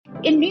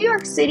In New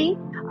York City,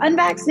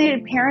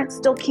 unvaccinated parents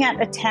still can't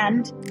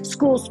attend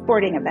school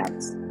sporting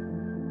events.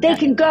 They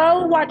can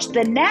go watch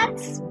the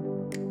Nets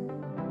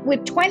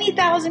with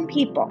 20,000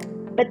 people,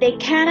 but they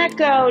cannot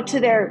go to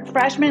their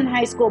freshman in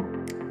high school,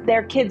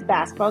 their kids'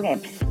 basketball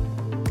game.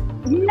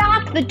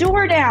 Knock the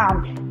door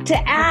down to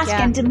ask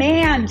and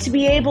demand to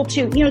be able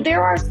to,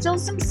 there are still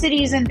some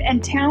cities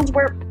and towns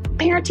where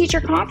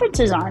parent-teacher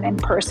conferences aren't in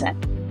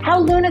person.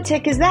 How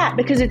lunatic is that?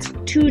 Because it's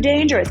too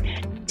dangerous.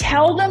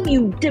 Tell them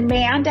you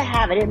demand to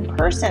have it in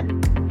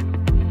person.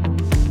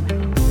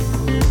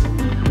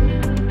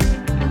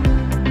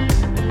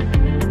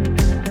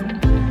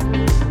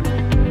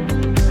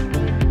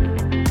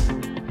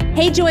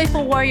 Hey,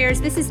 Joyful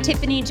Warriors, this is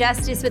Tiffany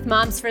Justice with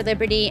Moms for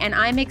Liberty, and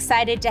I'm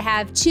excited to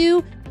have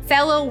two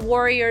fellow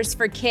warriors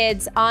for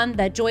kids on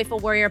the Joyful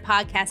Warrior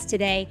podcast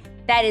today.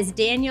 That is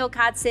Daniel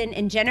Kotzin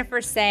and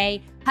Jennifer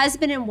Say,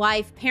 husband and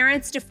wife,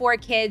 parents to 4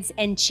 kids,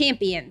 and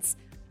champions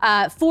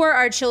for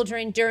our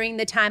children during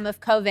the time of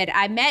COVID.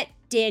 I met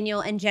Daniel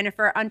and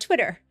Jennifer on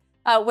Twitter,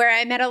 where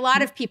I met a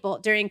lot of people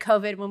during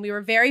COVID when we were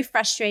very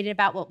frustrated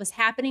about what was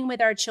happening with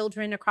our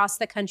children across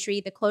the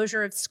country, the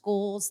closure of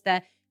schools,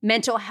 the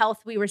mental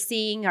health we were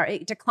seeing or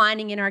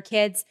declining in our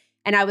kids.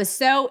 And I was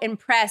so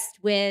impressed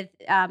with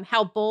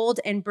how bold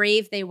and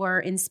brave they were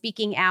in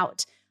speaking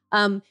out.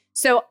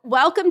 So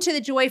welcome to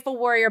the Joyful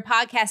Warrior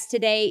podcast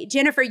today.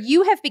 Jennifer,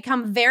 you have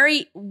become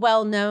very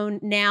well known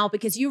now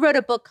because you wrote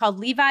a book called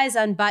Levi's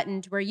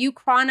Unbuttoned, where you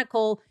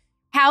chronicle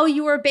how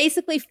you were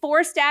basically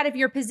forced out of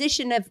your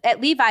position at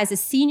Levi's, a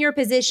senior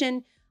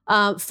position,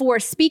 for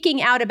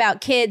speaking out about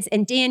kids.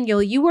 And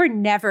Daniel, you were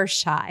never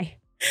shy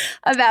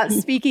about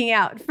speaking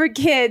out for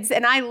kids.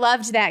 And I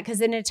loved that because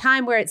in a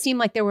time where it seemed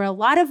like there were a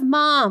lot of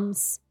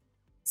moms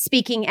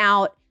speaking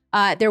out,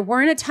 there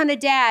weren't a ton of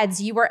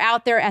dads. You were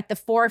out there at the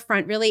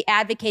forefront, really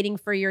advocating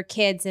for your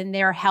kids and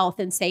their health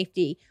and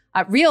safety,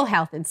 real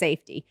health and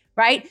safety,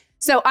 right?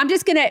 So I'm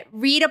just going to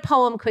read a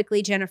poem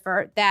quickly,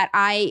 Jennifer,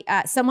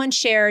 that someone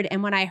shared.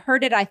 And when I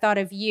heard it, I thought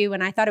of you,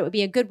 and I thought it would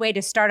be a good way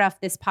to start off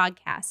this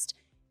podcast.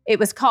 It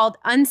was called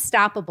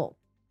Unstoppable.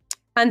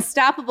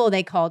 Unstoppable,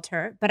 they called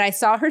her, but I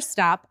saw her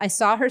stop. I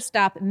saw her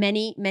stop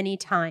many, many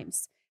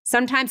times.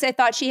 Sometimes I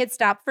thought she had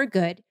stopped for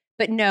good,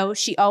 but no,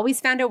 she always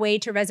found a way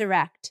to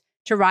resurrect,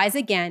 to rise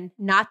again,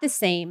 not the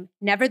same,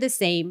 never the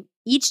same,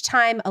 each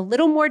time a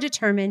little more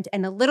determined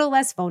and a little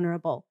less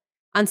vulnerable.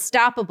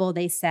 Unstoppable,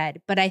 they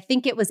said, but I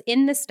think it was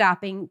in the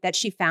stopping that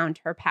she found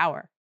her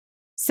power.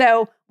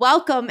 So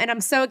welcome, and I'm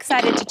so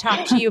excited to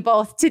talk to you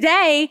both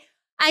today.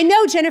 I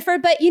know, Jennifer,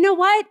 but you know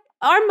what?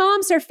 Our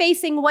moms are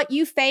facing what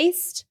you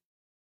faced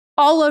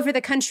all over the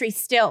country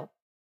still.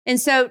 And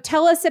so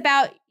tell us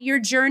about your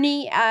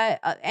journey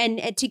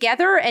and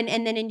together and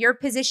then in your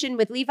position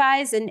with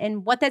Levi's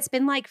and what that's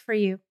been like for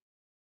you.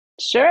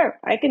 Sure,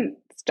 I can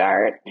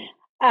start.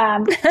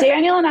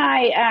 Daniel and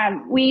I,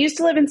 we used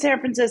to live in San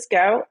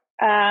Francisco,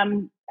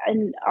 and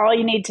all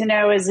you need to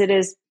know is it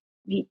is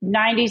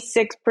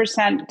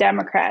 96%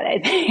 Democrat, I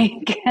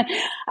think.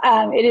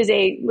 It is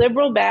a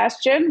liberal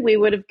bastion. We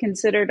would have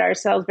considered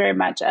ourselves very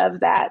much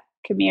of that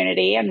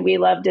community, and we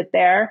loved it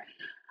there.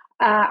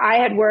 I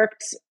had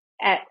worked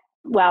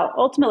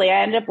ultimately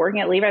I ended up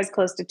working at Levi's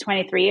close to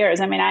 23 years.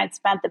 I mean, I had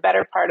spent the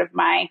better part of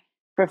my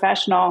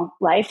professional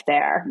life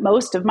there,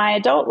 most of my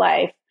adult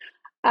life.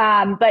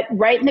 But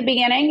right in the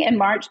beginning, in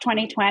March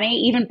 2020,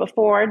 even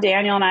before,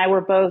 Daniel and I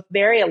were both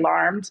very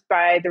alarmed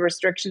by the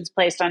restrictions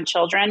placed on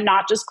children,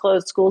 not just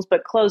closed schools,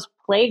 but closed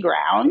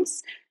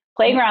playgrounds.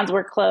 Playgrounds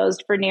were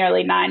closed for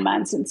nearly 9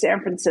 months in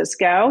San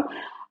Francisco.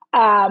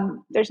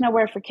 There's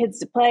nowhere for kids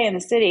to play in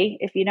the city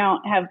if you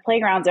don't have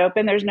playgrounds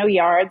open. There's no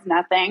yards,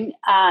 nothing.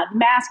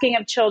 Masking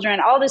of children,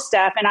 all this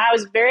stuff. And I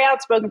was very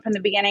outspoken from the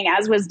beginning,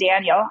 as was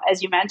Daniel,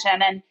 as you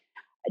mentioned. And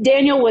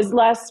Daniel was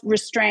less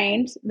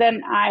restrained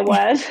than I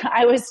was.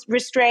 I was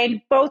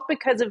restrained both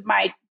because of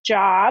my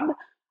job,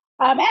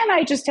 and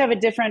I just have a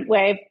different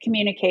way of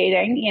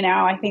communicating.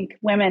 I think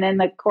women in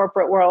the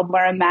corporate world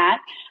learn that.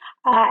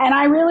 And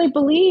I really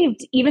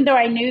believed, even though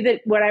I knew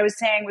that what I was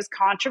saying was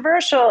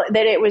controversial,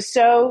 that it was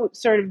so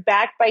sort of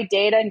backed by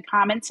data and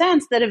common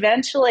sense that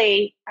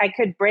eventually I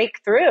could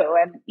break through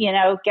and,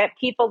 get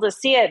people to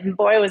see it. And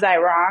boy, was I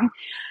wrong.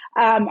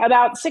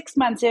 About 6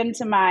 months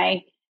into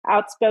my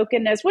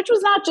outspokenness, which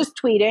was not just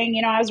tweeting,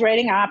 I was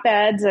writing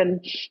op-eds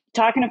and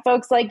talking to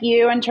folks like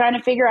you and trying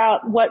to figure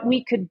out what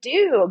we could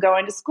do,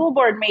 going to school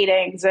board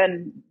meetings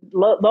and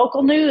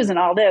local news and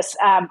all this.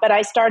 But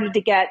I started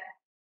to get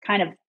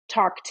kind of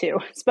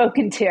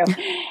spoken to.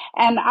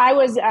 And I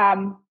was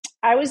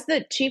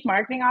the chief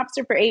marketing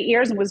officer for 8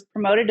 years and was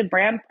promoted to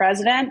brand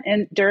president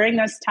during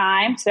this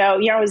time.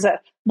 So, I was a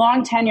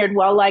long tenured,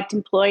 well-liked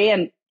employee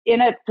and in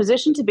a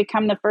position to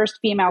become the first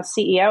female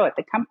CEO at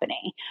the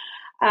company.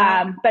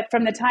 But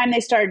from the time they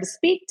started to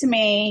speak to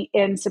me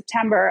in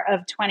September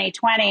of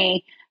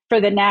 2020,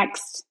 for the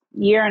next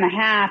year and a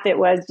half, it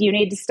was, you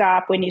need to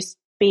stop when you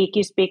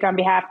speak on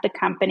behalf of the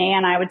company.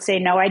 And I would say,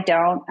 no, I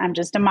don't. I'm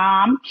just a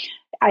mom.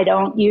 I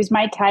don't use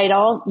my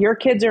title. Your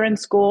kids are in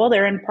school.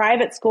 They're in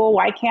private school.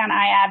 Why can't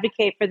I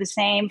advocate for the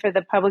same for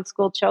the public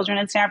school children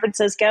in San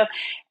Francisco?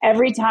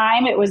 Every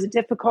time it was a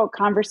difficult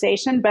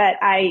conversation, but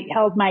I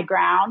held my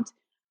ground.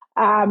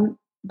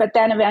 But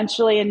then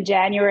eventually in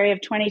January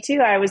of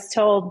 22, I was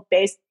told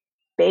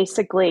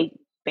basically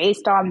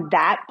based on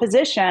that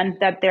position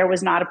that there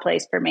was not a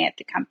place for me at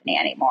the company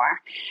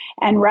anymore.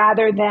 And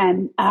rather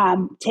than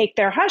take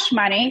their hush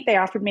money, they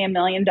offered me $1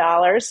 million,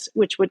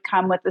 which would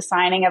come with the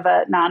signing of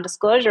a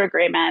non-disclosure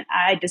agreement.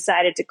 I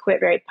decided to quit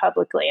very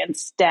publicly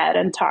instead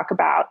and talk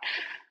about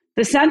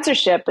the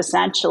censorship,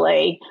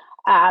 essentially,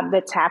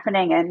 that's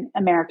happening in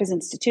America's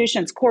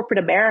institutions, corporate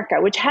America,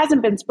 which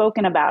hasn't been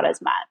spoken about as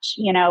much.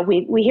 You know,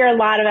 we hear a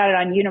lot about it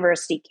on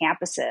university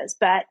campuses,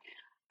 but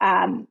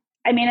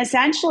I mean,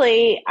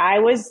 essentially, I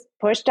was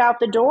pushed out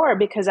the door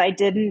because I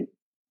didn't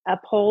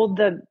uphold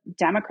the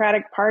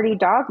Democratic Party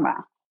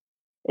dogma.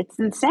 It's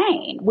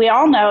insane. We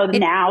all know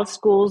now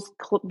schools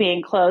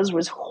being closed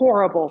was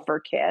horrible for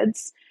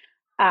kids,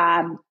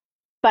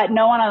 but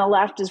no one on the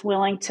left is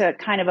willing to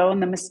kind of own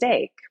the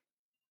mistake.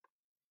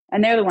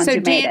 And they're the ones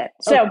who made it.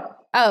 So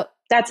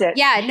that's it.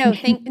 Yeah,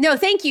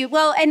 thank you.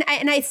 Well, and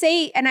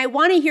I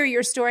want to hear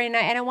your story, and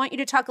I want you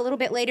to talk a little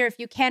bit later, if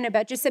you can,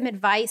 about just some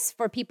advice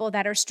for people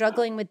that are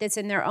struggling with this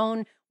in their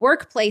own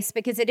workplace,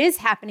 because it is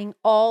happening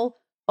all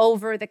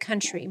over the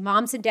country.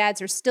 Moms and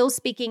dads are still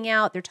speaking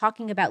out. They're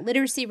talking about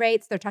literacy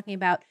rates. They're talking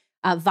about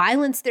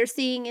violence they're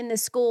seeing in the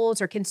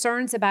schools, or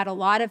concerns about a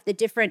lot of the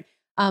different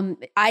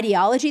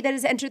ideology that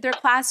has entered their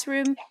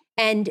classroom,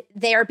 and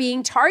they are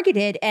being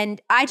targeted.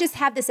 And I just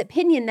have this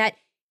opinion that,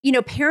 you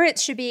know,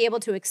 parents should be able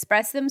to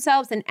express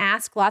themselves and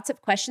ask lots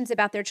of questions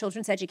about their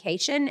children's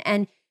education,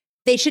 and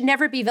they should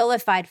never be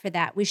vilified for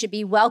that. We should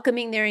be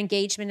welcoming their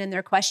engagement and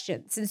their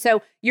questions. And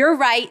so you're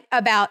right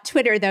about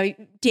Twitter, though.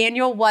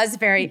 Daniel was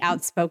very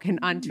outspoken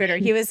on Twitter.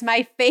 He was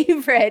my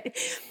favorite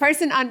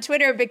person on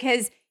Twitter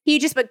because he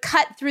just would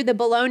cut through the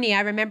baloney.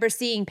 I remember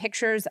seeing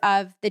pictures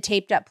of the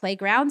taped up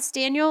playgrounds,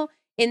 Daniel,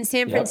 in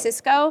San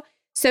Francisco.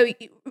 So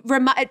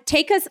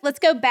let's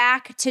go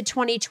back to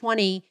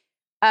 2020.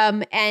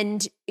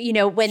 And, you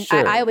know, when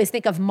Sure. I always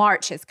think of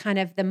March as kind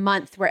of the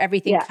month where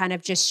everything kind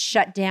of just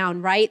shut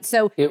down, right?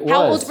 So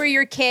How old were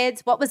your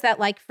kids? What was that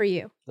like for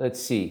you?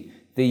 Let's see.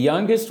 The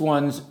youngest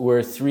ones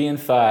were 3 and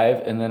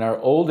 5, and then our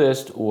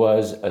oldest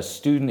was a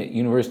student at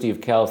University of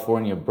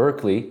California,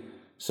 Berkeley.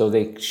 So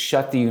they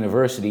shut the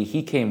university.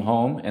 He came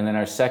home, and then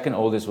our second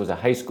oldest was a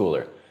high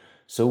schooler.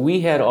 So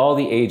we had all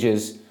the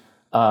ages.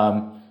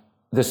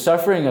 The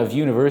suffering of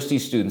university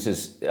students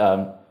is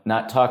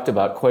not talked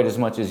about quite as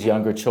much as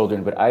younger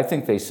children, but I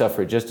think they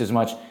suffer just as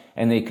much,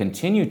 and they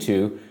continue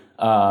to.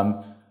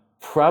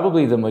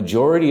 Probably the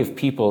majority of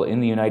people in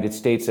the United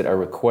States that are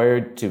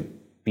required to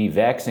be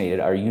vaccinated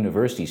are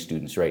university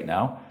students right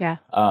now. Yeah.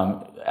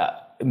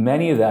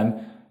 Many of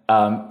them,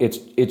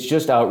 it's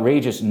just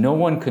outrageous. No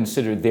one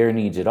considered their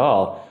needs at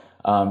all.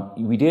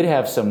 We did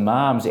have some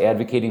moms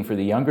advocating for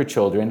the younger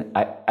children.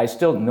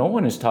 No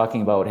one is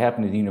talking about what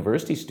happened to the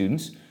university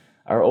students.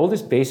 Our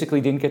oldest basically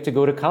didn't get to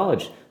go to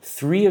college.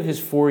 3 of his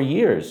 4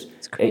 years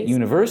at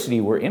university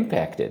were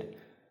impacted.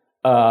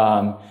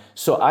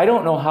 So I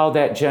don't know how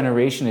that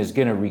generation is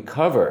going to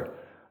recover.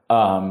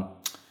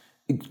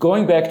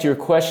 Going back to your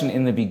question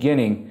in the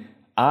beginning,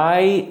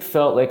 I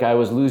felt like I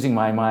was losing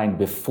my mind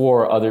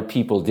before other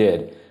people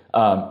did.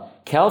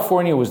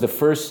 California was the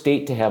first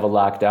state to have a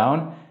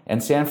lockdown,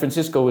 and San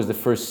Francisco was the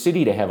first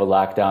city to have a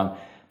lockdown.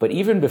 But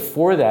even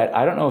before that,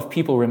 I don't know if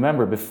people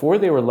remember, before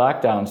there were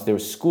lockdowns,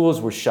 schools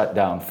were shut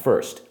down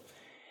first.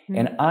 Mm-hmm.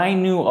 And I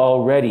knew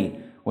already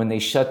when they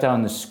shut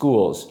down the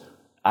schools,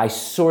 I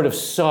sort of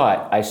saw it.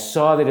 I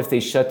saw that if they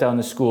shut down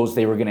the schools,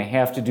 they were going to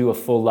have to do a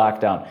full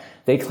lockdown.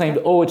 They claimed,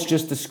 it's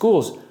just the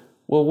schools.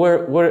 Well,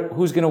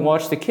 who's going to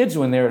watch the kids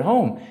when they're at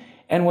home?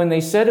 And when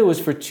they said it was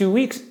for 2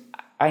 weeks,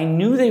 I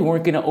knew they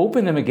weren't going to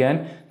open them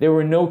again. There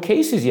were no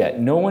cases yet.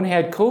 No one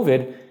had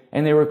COVID,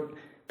 and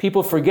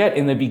people forget,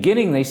 in the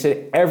beginning, they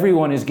said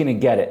everyone is going to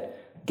get it.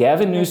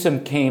 Gavin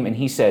Newsom came and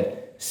he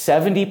said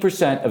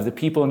 70% of the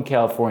people in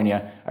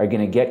California are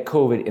going to get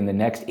COVID in the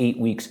next 8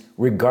 weeks,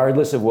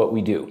 regardless of what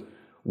we do.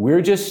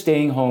 We're just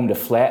staying home to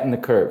flatten the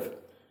curve.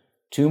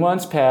 2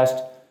 months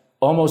passed,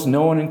 almost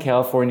no one in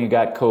California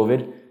got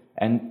COVID,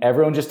 and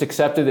everyone just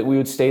accepted that we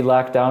would stay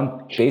locked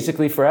down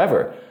basically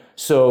forever.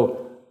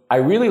 So I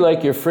really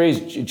like your phrase,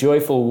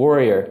 joyful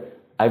warrior.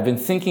 I've been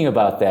thinking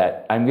about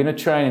that. I'm going to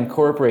try and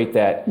incorporate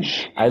that.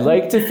 I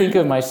like to think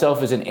of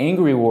myself as an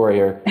angry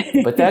warrior,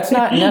 but that's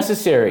not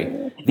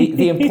necessary.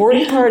 The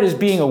important part is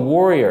being a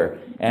warrior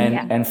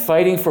and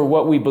fighting for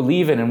what we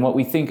believe in and what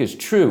we think is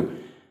true.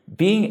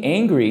 Being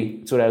angry,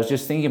 that's what I was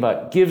just thinking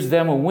about, gives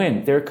them a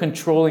win. They're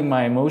controlling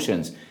my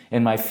emotions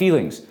and my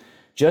feelings.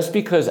 Just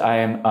because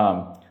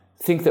I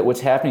think that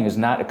what's happening is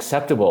not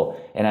acceptable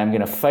and I'm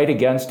going to fight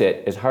against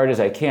it as hard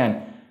as I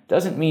can,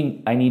 doesn't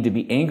mean I need to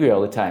be angry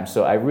all the time.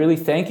 So I really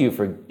thank you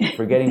for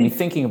getting me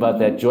thinking about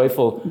that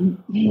joyful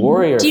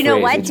warrior phrase. Do you know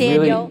what,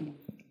 Daniel?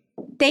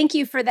 Thank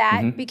you for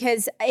that,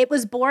 because it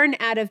was born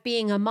out of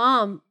being a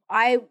mom.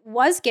 I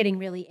was getting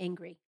really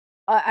angry.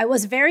 I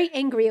was very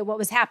angry at what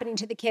was happening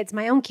to the kids.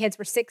 My own kids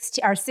were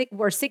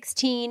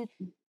 16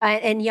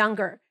 and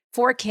younger,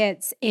 4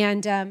 kids.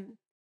 And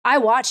I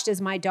watched as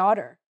my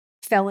daughter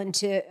fell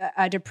into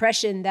a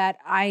depression that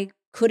I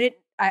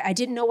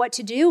didn't know what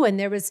to do. And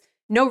there was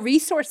no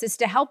resources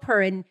to help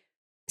her. And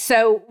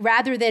so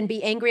rather than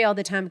be angry all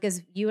the time,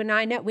 because you and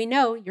I know, we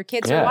know your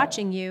kids are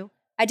watching you.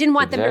 I didn't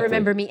want them to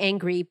remember me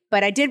angry,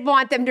 but I did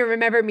want them to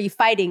remember me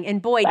fighting.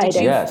 And boy, did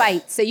you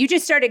fight. So you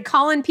just started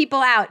calling people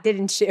out,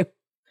 didn't you?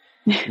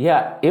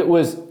 Yeah, it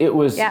was,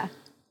 yeah.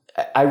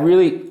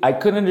 I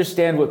couldn't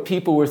understand what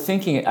people were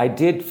thinking. I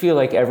did feel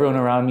like everyone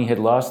around me had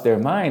lost their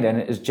mind.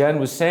 And as Jen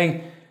was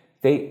saying,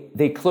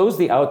 they closed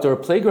the outdoor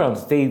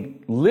playgrounds. They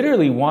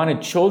literally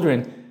wanted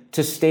children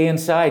to stay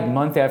inside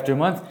month after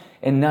month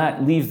and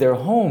not leave their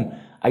home.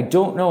 I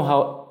don't know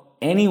how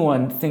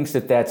anyone thinks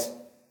that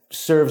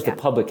serves the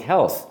public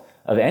health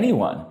of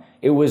anyone.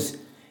 It was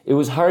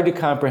hard to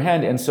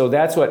comprehend. And so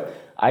that's what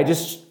I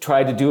just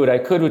tried to do what I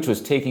could, which was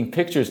taking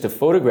pictures to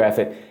photograph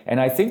it. And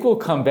I think we'll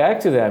come back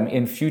to them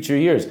in future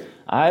years.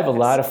 I have a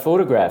lot of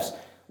photographs.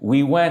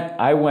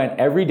 I went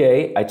every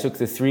day. I took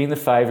the 3 and the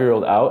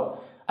 5-year-old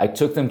out. I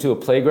took them to a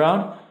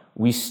playground.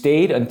 We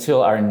stayed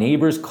until our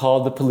neighbors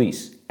called the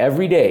police.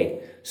 Every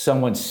day,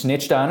 someone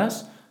snitched on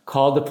us,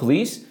 called the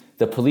police.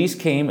 The police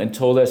came and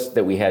told us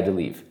that we had to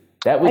leave.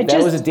 That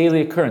was a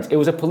daily occurrence. It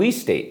was a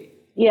police state.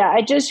 Yeah,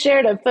 I just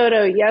shared a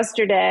photo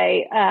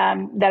yesterday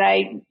that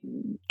I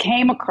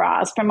came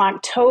across from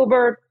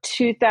October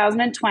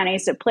 2020.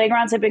 So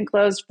playgrounds have been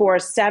closed for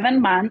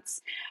 7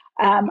 months.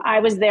 I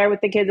was there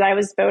with the kids I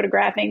was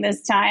photographing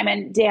this time,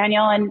 and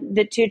Daniel and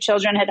the 2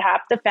 children had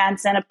hopped the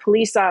fence, and a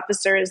police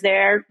officer is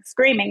there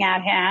screaming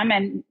at him,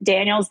 and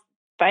Daniel's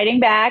fighting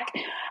back.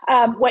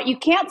 What you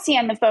can't see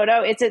in the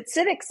photo, it's at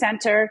Civic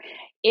Center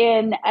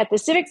at the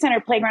Civic Center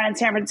playground in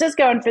San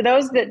Francisco. And for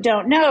those that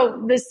don't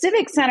know, the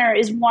Civic Center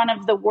is one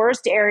of the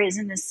worst areas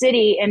in the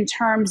city in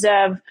terms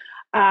of,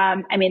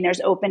 there's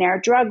open air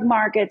drug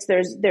markets.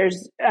 There's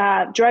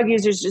drug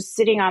users just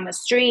sitting on the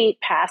street,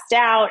 passed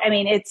out.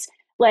 It's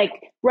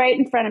like right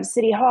in front of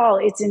City Hall.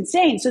 It's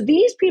insane. So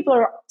these people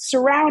are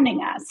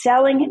surrounding us,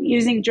 selling and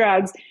using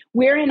drugs.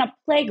 We're in a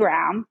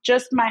playground,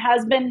 just my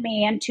husband,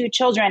 me, and 2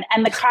 children,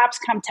 and the cops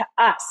come to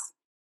us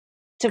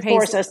to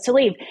force us to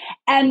leave.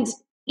 And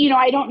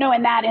I don't know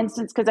in that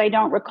instance, because I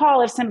don't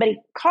recall if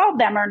somebody called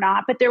them or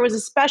not, but there was a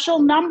special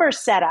number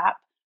set up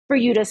for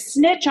you to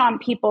snitch on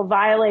people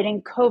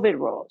violating COVID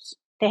rules.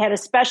 They had a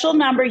special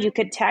number you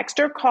could text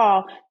or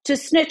call to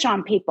snitch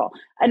on people.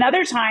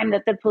 Another time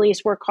that the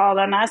police were called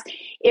on us,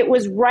 it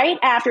was right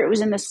after, it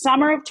was in the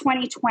summer of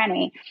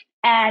 2020,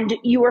 and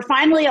you were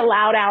finally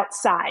allowed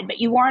outside, but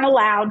you weren't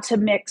allowed to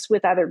mix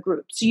with other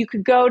groups. So you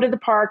could go to the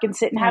park and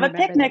sit and have a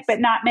picnic, but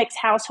not mix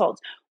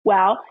households.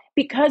 Well,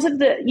 because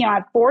of I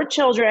have 4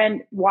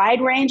 children,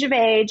 wide range of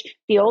age.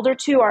 The older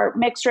 2 are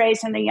mixed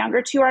race and the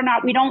younger 2 are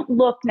not. We don't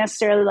look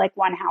necessarily like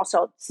one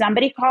household.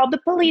 Somebody called the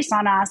police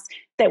on us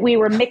that we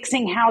were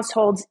mixing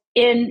households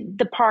in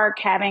the park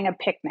having a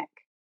picnic.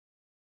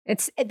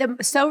 It's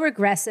so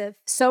regressive,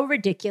 so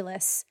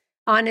ridiculous.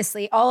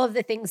 Honestly, all of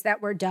the things that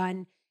were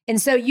done.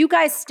 And so you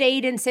guys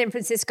stayed in San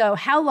Francisco.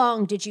 How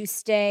long did you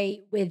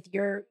stay with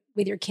your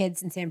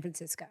kids in San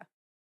Francisco?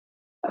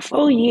 A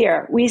full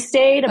year. We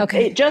stayed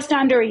just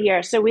under a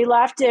year. So we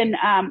left in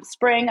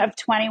spring of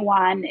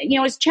 21. It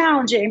was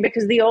challenging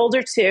because the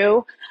older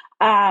 2,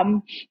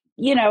 so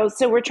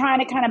we're trying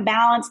to kind of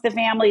balance the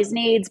family's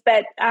needs.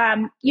 But,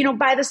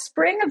 by the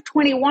spring of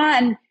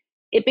 21,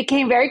 it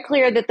became very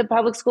clear that the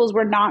public schools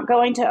were not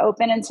going to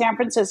open in San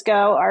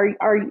Francisco.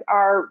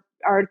 Our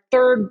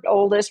 3rd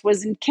oldest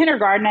was in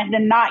kindergarten and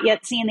had not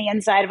yet seen the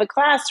inside of a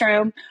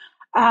classroom.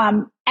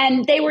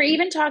 And they were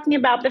even talking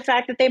about the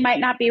fact that they might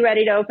not be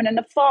ready to open in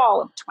the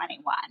fall of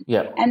 21.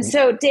 Yeah. And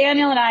so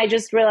Daniel and I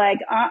just were like,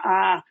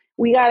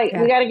 we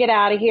gotta get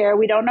out of here.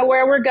 We don't know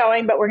where we're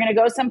going, but we're going to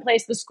go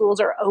someplace the schools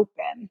are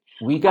open.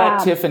 We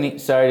got Tiffany.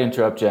 Sorry to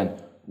interrupt, Jen.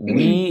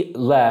 We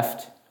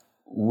left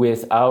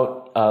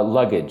without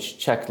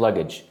checked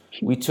luggage.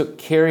 We took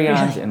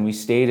carry-ons and we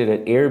stayed at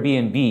an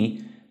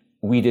Airbnb.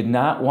 We did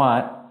not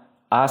want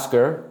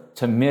Oscar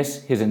to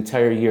miss his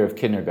entire year of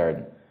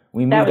kindergarten.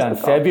 We moved on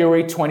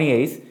February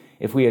 28th.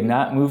 If we had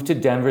not moved to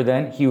Denver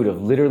then, he would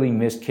have literally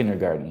missed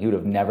kindergarten. He would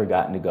have never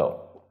gotten to go.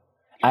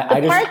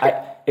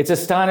 It's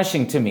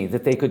astonishing to me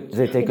that they could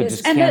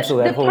just cancel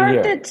that whole year.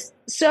 The part that's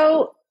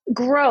so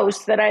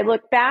gross that I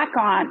look back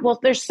on, well,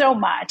 there's so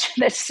much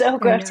that's so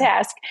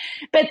grotesque,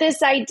 but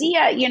this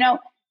idea,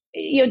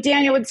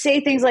 Daniel would say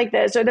things like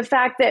this, or the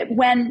fact that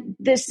when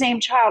this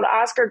same child,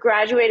 Oscar,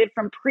 graduated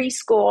from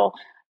preschool,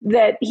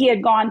 that he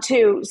had gone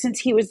to since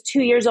he was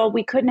 2 years old,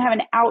 we couldn't have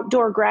an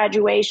outdoor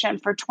graduation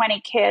for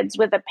 20 kids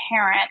with a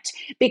parent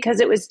because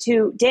it was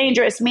too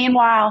dangerous.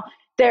 Meanwhile,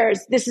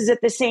 this is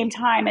at the same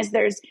time as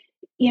there's,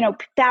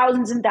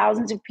 thousands and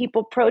thousands of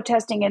people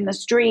protesting in the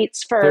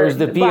streets for There's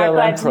the Black BLM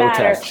Lives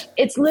Matter. protest.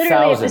 It's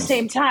literally at the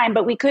same time,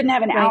 but we couldn't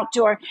have an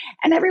outdoor.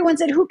 And everyone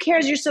said, who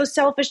cares? You're so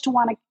selfish to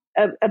want to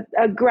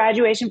a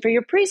graduation for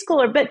your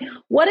preschooler. But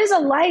what is a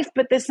life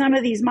but the sum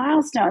of these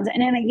milestones?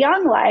 And in a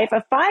young life,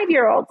 a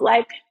 5-year-old's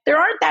life, there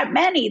aren't that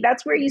many.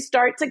 That's where you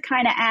start to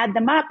kind of add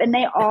them up, and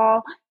they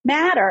all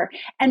matter.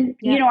 And,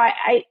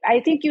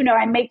 I think,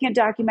 I'm making a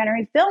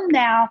documentary film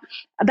now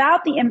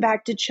about the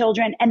impact to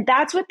children. And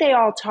that's what they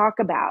all talk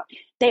about.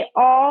 They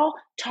all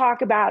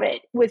talk about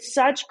it with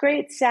such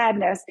great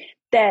sadness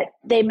that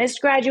they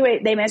missed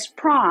they missed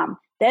prom,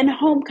 then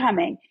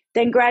homecoming,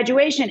 then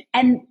graduation.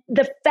 And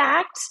the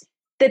fact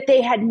that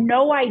they had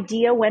no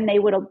idea when they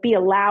would be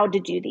allowed to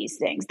do these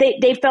things.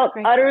 They felt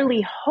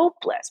utterly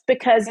hopeless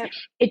because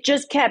it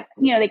just kept,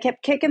 they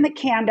kept kicking the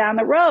can down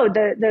the road.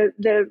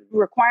 The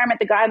requirement,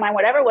 the guideline,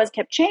 whatever it was,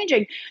 kept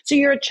changing. So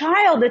you're a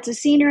child that's a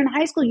senior in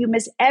high school. You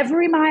miss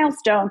every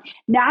milestone.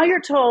 Now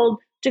you're told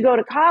to go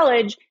to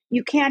college.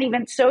 You can't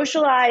even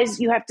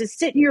socialize. You have to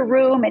sit in your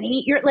room and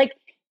eat.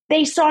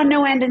 They saw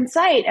no end in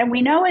sight. And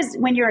we know as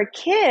when you're a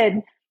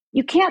kid,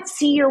 you can't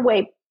see your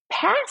way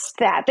past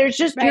that. There's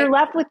just, you're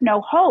left with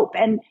no hope.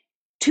 And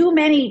too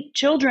many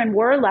children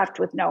were left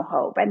with no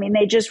hope. I mean,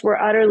 they just were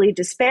utterly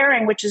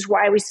despairing, which is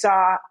why we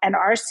saw and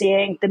are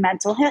seeing the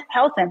mental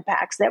health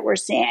impacts that we're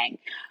seeing,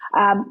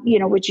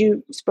 which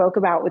you spoke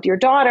about with your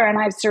daughter. And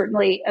I've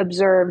certainly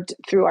observed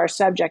through our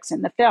subjects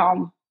in the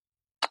film.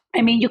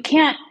 I mean, you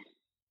can't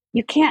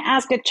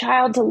ask a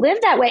child to live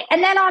that way.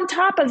 And then on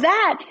top of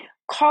that,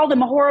 call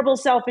them a horrible,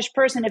 selfish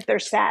person if they're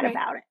sad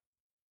about it.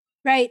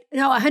 Right.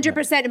 No,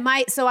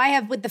 100%. So I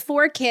have with the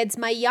 4 kids,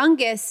 my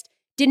youngest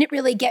didn't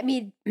really get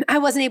me. I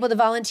wasn't able to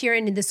volunteer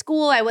in the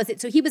school.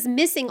 So he was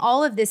missing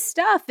all of this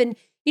stuff. And,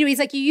 he's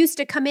like, you used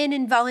to come in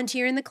and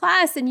volunteer in the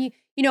class and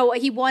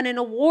he won an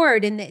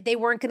award and they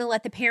weren't going to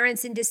let the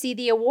parents in to see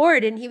the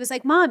award. And he was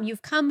like, Mom,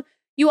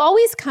 you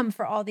always come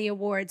for all the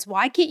awards.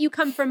 Why can't you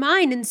come for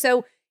mine? And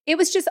so it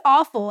was just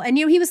awful. And,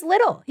 he was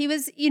little. He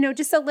was,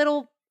 just a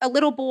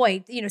little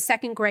boy,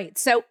 second grade.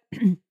 So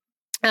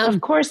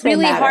of course,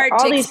 really matter. hard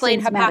all to explain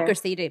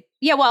hypocrisy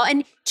matter.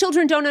 And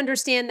children don't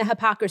understand the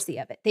hypocrisy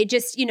of it. They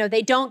just,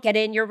 they don't get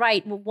in. You're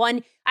right.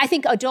 I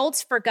think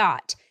adults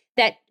forgot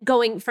that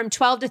going from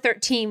 12 to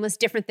 13 was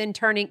different than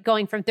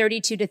going from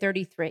 32 to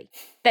 33.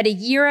 That a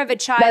year of a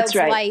child's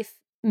life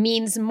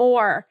means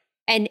more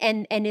and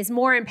is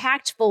more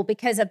impactful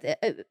because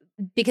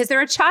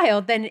they're a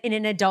child than in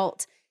an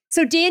adult.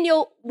 So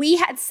Daniel, we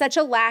had such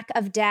a lack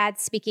of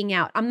dads speaking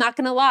out. I'm not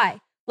going to lie.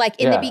 Like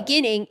in the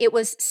beginning, it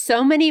was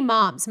so many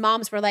moms.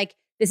 Moms were like,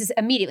 this is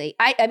immediately.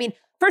 I mean,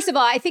 first of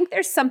all, I think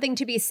there's something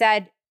to be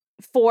said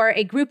for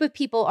a group of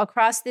people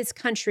across this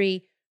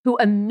country who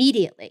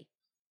immediately,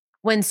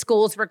 when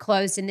schools were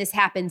closed and this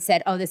happened,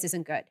 said, oh, this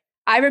isn't good.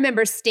 I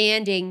remember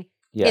standing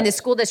in the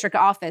school district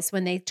office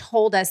when they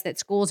told us that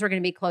schools were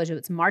going to be closed. It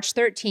was March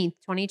 13th,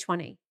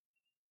 2020.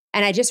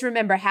 And I just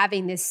remember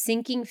having this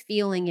sinking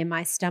feeling in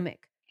my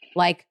stomach,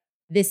 like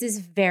this is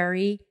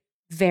very,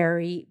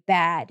 very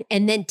bad.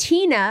 And then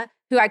Tina,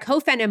 who I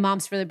co-founded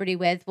Moms for Liberty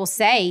with, will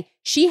say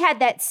she had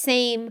that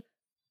same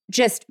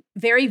just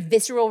very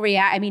visceral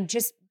reaction. I mean,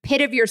 just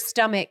pit of your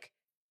stomach.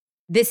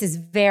 This is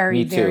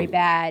very, very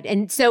bad.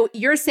 And so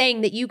you're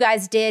saying that you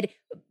guys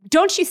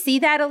don't you see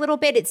that a little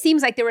bit? It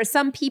seems like there were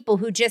some people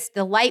who just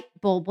the light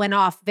bulb went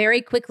off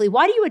very quickly.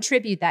 Why do you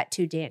attribute that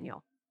to,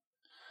 Daniel?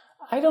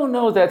 I don't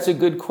know. That's a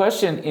good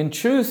question. In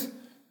truth,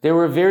 there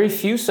were very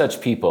few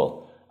such people.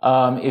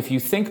 If you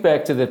think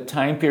back to the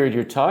time period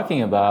you're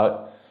talking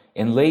about,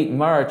 in late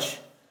March,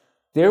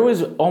 there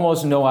was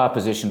almost no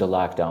opposition to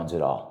lockdowns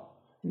at all,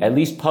 at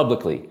least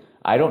publicly.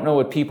 I don't know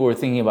what people were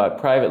thinking about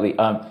privately.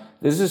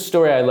 This is a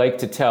story I like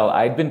to tell.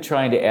 I'd been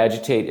trying to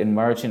agitate in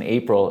March and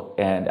April,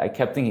 and I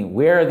kept thinking,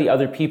 where are the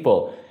other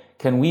people?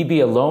 Can we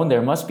be alone?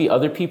 There must be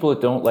other people that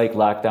don't like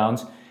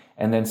lockdowns.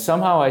 And then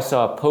somehow I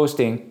saw a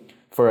posting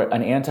for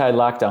an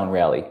anti-lockdown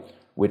rally,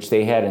 which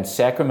they had in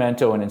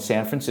Sacramento and in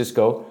San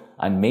Francisco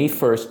on May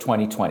 1st,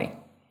 2020.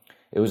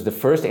 It was the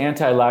first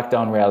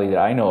anti-lockdown rally that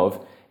I know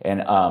of.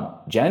 And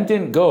Jen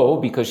didn't go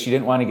because she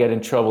didn't want to get in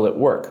trouble at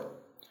work.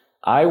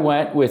 I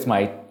went with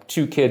my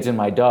 2 kids and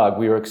my dog.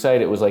 We were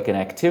excited. It was like an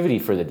activity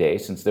for the day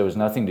since there was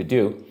nothing to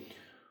do.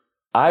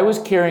 I was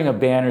carrying a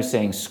banner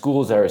saying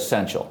schools are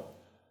essential.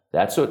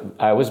 That's what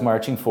I was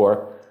marching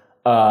for.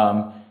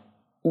 I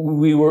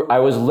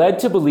was led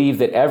to believe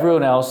that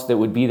everyone else that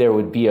would be there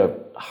would be a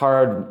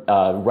hard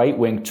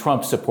right-wing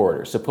Trump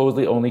supporter.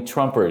 Supposedly only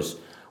Trumpers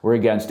were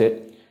against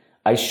it.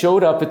 I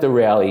showed up at the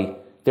rally.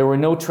 There were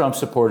no Trump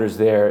supporters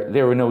there.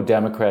 There were no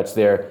Democrats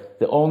there.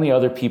 The only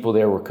other people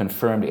there were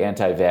confirmed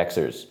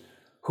anti-vaxxers,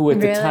 who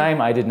at the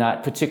time I did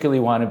not particularly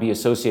want to be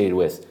associated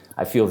with.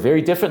 I feel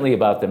very differently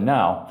about them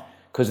now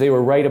because they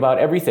were right about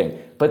everything.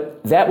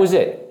 But that was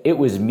it. It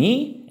was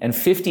me and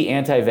 50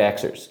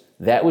 anti-vaxxers.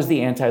 That was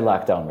the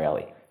anti-lockdown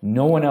rally.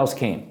 No one else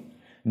came.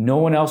 No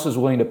one else was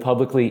willing to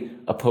publicly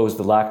oppose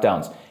the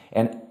lockdowns.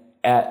 And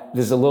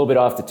this is a little bit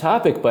off the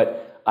topic,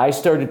 but I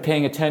started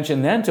paying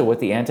attention then to what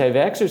the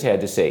anti-vaxxers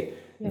had to say.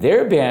 Yeah.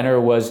 Their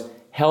banner was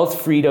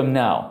health freedom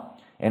now.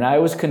 And I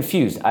was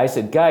confused. I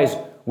said, guys,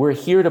 we're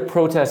here to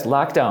protest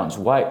lockdowns.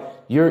 Why?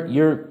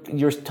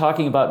 You're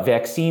talking about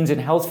vaccines and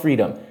health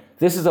freedom.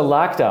 this is a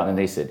lockdown. And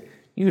they said,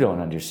 you don't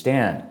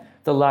understand.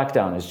 The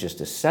lockdown is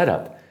just a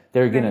setup.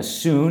 They're going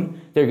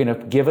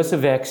to give us a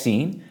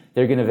vaccine.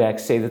 They're going to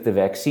say that the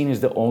vaccine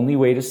is the only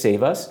way to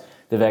save us.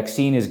 The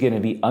vaccine is going to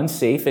be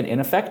unsafe and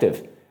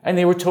ineffective. And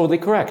they were totally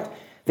correct.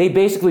 They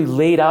basically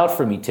laid out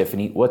for me,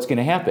 Tiffany, what's going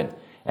to happen.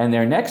 And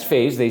their next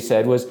phase, they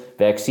said, was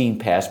vaccine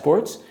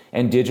passports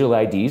and digital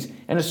IDs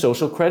and a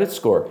social credit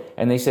score.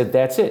 And they said,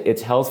 that's it.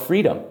 It's health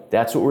freedom.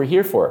 That's what we're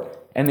here for.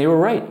 And they were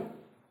right.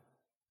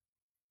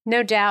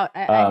 No doubt.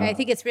 I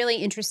think it's really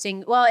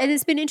interesting. Well, it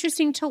has been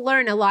interesting to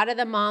learn. A lot of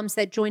the moms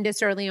that joined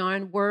us early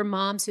on were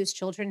moms whose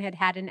children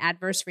had an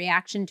adverse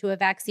reaction to a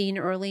vaccine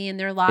early in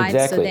their lives.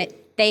 Exactly. So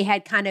that they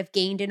had kind of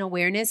gained an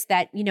awareness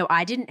that,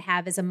 I didn't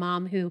have as a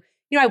mom who,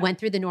 I went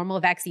through the normal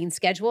vaccine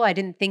schedule. I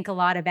didn't think a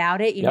lot about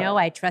it. You know,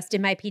 I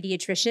trusted my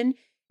pediatrician.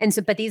 And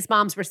so, but these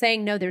moms were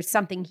saying, no, there's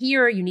something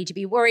here. You need to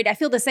be worried. I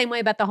feel the same way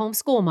about the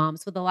homeschool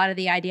moms with a lot of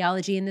the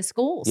ideology in the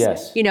schools.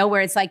 Yes.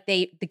 Where it's like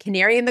the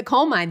canary in the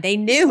coal mine, they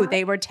knew,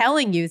 they were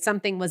telling you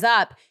something was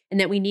up and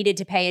that we needed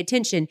to pay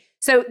attention.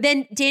 So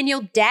then,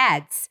 Daniel,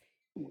 dads,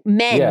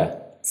 men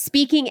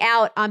speaking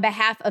out on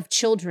behalf of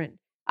children.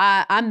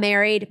 I'm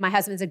married. My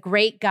husband's a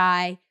great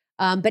guy.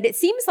 But it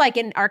seems like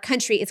in our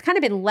country, it's kind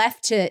of been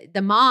left to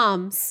the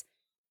moms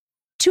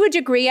to a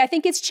degree. I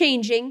think it's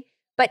changing.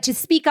 But to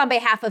speak on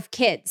behalf of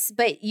kids.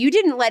 But you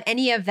didn't let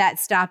any of that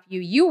stop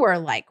you. You were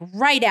like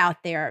right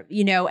out there,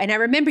 and I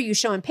remember you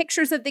showing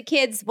pictures of the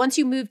kids once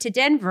you moved to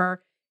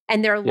Denver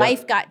and their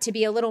life got to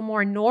be a little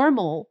more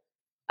normal.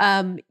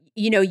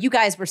 You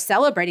guys were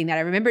celebrating that.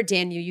 I remember,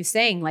 Daniel, you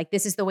saying like,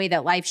 this is the way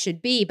that life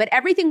should be. But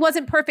everything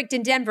wasn't perfect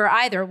in Denver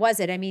either, was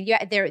it? I mean,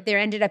 there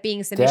ended up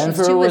being some issues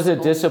too. Denver was a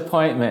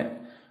disappointment.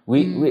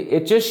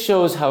 It just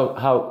shows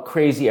how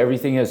crazy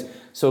everything is.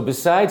 So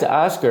besides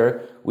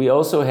Oscar, we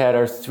also had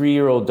our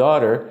 3-year-old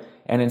daughter,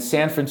 and in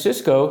San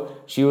Francisco,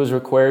 she was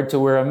required to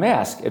wear a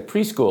mask at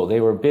preschool.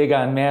 They were big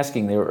on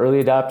masking. They were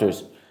early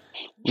adopters.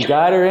 We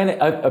got her in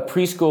a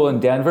preschool in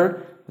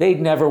Denver. They'd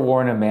never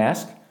worn a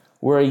mask.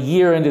 We're a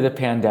year into the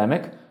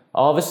pandemic.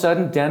 All of a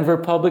sudden, Denver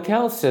Public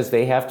Health says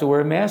they have to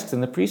wear masks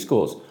in the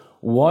preschools.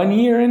 1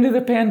 year into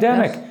the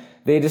pandemic,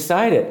 they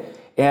decided.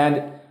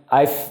 And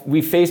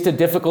we faced a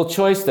difficult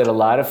choice that a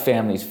lot of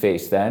families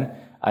faced then.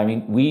 I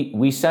mean,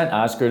 we sent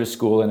Oscar to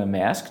school in a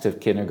mask, to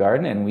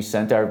kindergarten, and we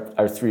sent our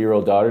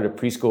 3-year-old daughter to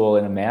preschool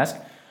in a mask.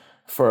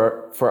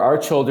 For our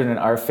children and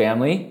our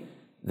family,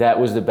 that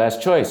was the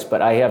best choice.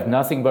 But I have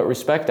nothing but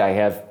respect. I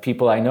have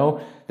people I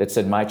know that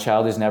said, my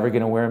child is never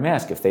going to wear a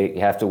mask. If they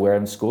have to wear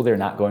them in school, they're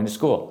not going to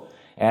school.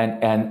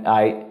 And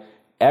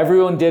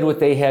everyone did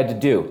what they had to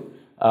do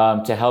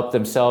to help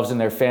themselves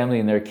and their family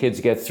and their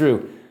kids get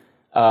through.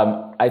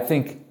 I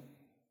think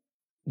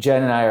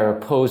Jen and I are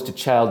opposed to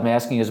child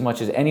masking as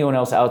much as anyone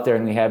else out there,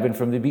 and we have been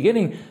from the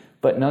beginning.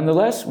 But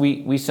nonetheless,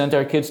 we sent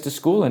our kids to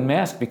school in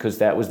masks because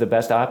that was the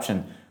best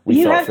option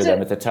we felt for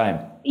them at the time.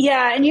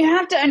 Yeah, and you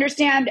have to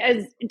understand,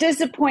 as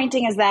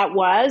disappointing as that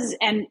was,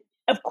 and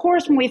of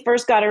course, when we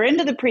first got her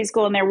into the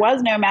preschool and there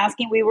was no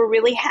masking, we were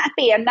really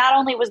happy. And not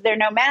only was there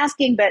no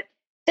masking, but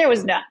there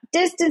was no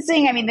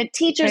distancing. I mean, the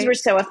teachers were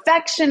so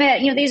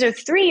affectionate. These are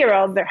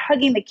 3-year-olds. They're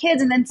hugging the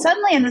kids. And then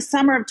suddenly in the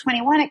summer of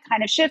 21, it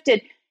kind of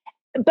shifted.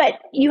 But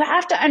you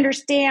have to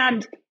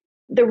understand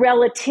the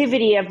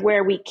relativity of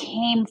where we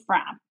came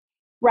from,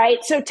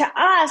 right? So to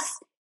us,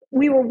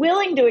 we were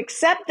willing to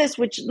accept this,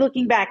 which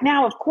looking back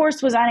now, of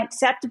course, was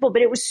unacceptable,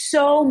 but it was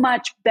so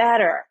much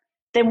better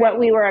than what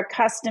we were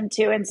accustomed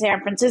to in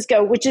San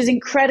Francisco, which is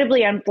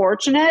incredibly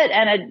unfortunate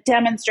and a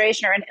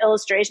demonstration or an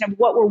illustration of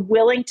what we're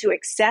willing to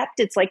accept.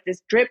 It's like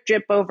this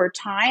drip over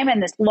time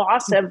and this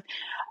loss of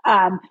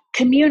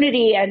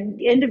community and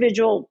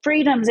individual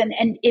freedoms. And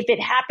if it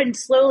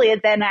happens slowly,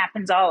 it then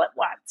happens all at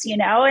once,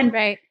 And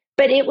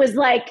but it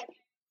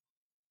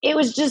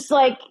was just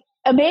like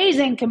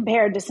amazing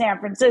compared to San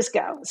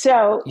Francisco.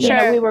 So,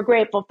 we were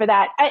grateful for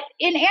that.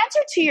 In answer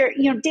to your,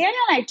 Daniel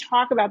and I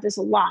talk about this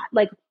a lot.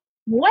 Like,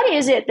 what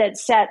is it that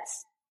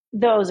sets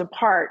those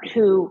apart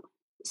who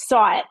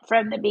saw it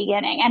from the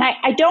beginning? And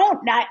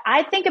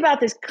I think about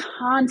this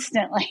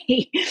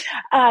constantly.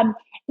 And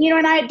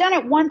I had done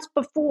it once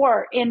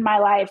before in my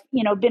life,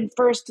 been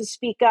first to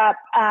speak up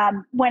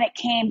when it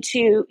came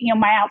to,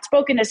 my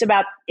outspokenness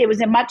about, it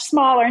was a much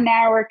smaller,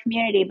 narrower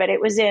community, but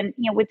it was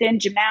within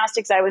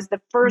gymnastics. I was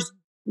the first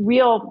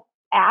real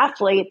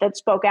athlete that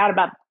spoke out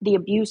about the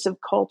abusive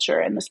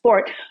culture in the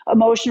sport,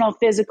 emotional,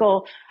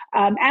 physical,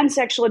 and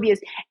sexual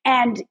abuse.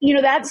 And,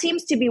 that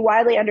seems to be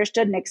widely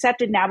understood and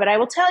accepted now. But I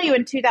will tell you,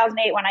 in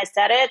 2008, when I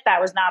said it, that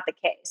was not the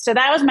case. So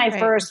that was my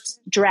first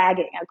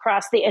dragging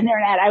across the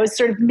internet. I was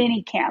sort of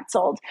mini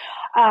canceled,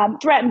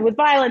 threatened with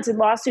violence and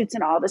lawsuits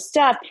and all this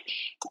stuff.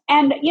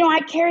 And, I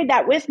carried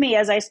that with me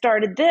as I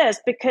started this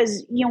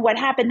because, what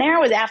happened there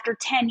was after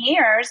 10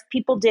 years,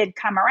 people did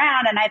come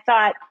around. And I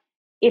thought,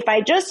 if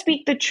I just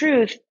speak the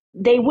truth,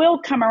 they will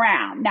come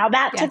around. Now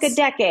that took a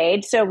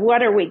decade. So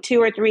what are we,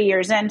 2 or 3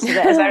 years into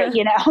this?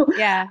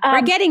 Yeah,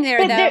 we're getting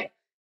there though.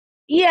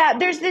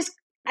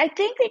 I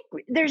think that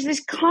there's this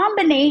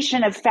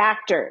combination of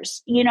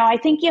factors. I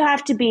think you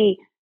have to be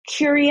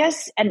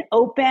curious and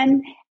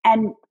open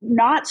and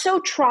not so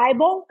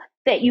tribal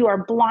that you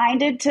are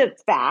blinded to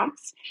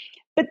facts.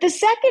 But the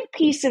second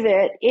piece of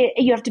it,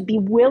 you have to be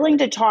willing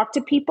to talk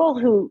to people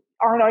who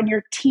aren't on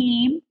your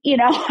team,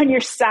 on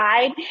your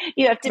side.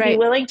 You have to be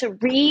willing to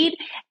read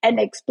and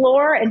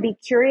explore and be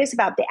curious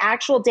about the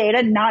actual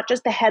data, not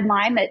just the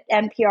headline that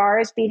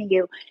NPR is feeding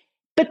you.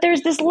 But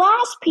there's this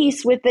last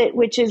piece with it,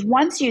 which is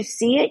once you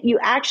see it, you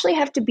actually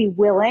have to be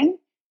willing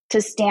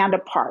to stand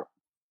apart.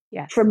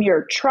 Yes. From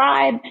your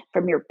tribe,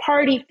 from your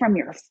party, from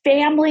your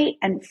family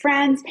and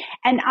friends.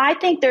 And I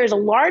think there's a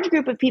large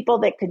group of people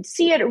that could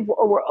see it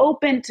or were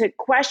open to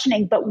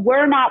questioning, but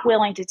we're not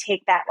willing to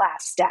take that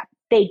last step.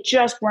 They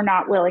just were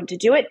not willing to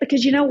do it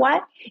because you know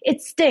what?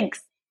 It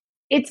stinks.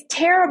 It's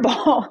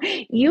terrible.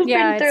 You've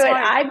been through it.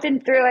 I've been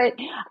through it.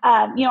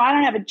 I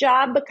don't have a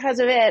job because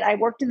of it. I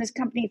worked in this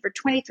company for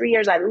 23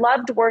 years. I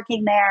loved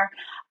working there.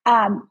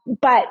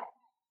 But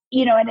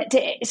and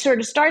to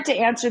sort of start to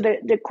answer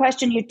the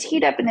question you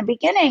teed up in the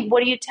beginning,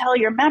 what do you tell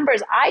your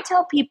members? I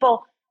tell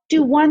people,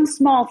 do one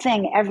small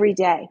thing every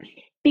day.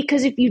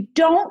 Because if you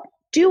don't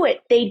do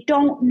it, they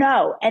don't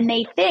know. And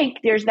they think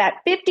there's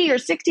that 50 or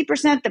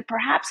 60% that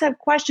perhaps have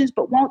questions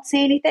but won't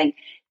say anything.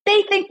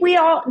 They think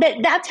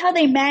that's how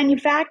they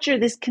manufacture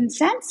this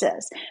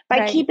consensus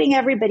by keeping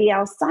everybody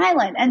else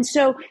silent. And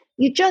so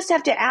you just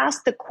have to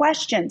ask the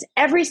questions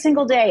every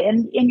single day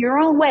and in your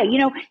own way.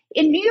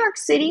 In New York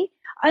City,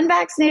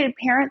 unvaccinated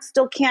parents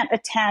still can't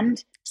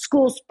attend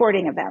school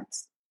sporting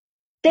events.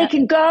 They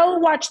can go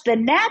watch the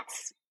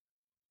Nets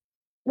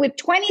with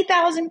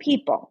 20,000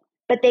 people,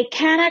 but they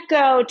cannot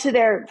go to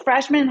their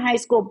freshman in high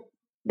school,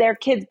 their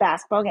kids'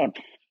 basketball game.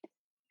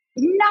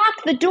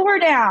 Knock the door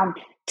down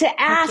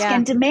to ask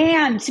and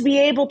demand to be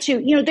able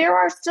to, there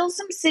are still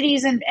some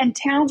cities and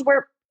towns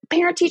where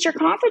parent-teacher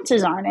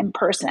conferences aren't in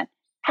person.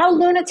 How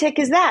lunatic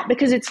is that?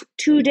 Because it's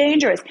too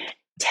dangerous.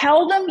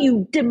 Tell them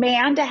you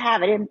demand to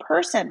have it in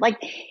person.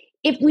 Like,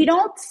 if we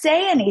don't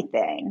say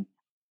anything,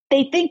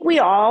 they think we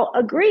all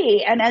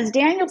agree. And as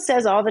Daniel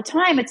says all the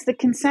time, it's the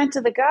consent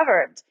of the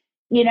governed.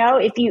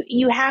 If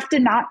you have to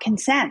not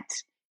consent,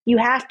 you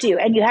have to,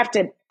 and you have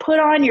to put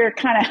on your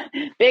kind of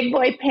big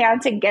boy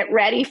pants and get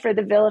ready for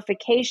the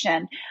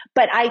vilification.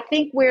 But I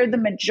think we're the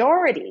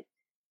majority.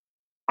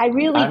 I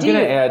really do.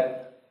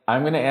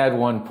 I'm going to add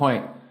one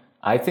point.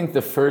 I think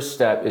the first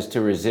step is to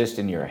resist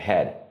in your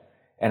head.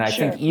 And I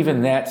think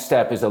even that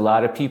step is a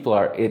lot of people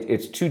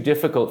it's too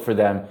difficult for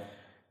them.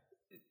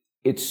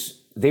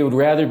 They would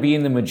rather be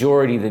in the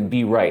majority than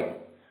be right.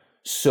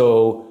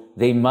 So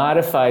they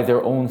modify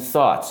their own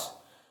thoughts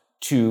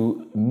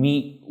to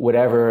meet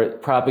whatever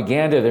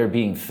propaganda they're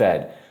being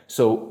fed.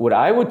 So what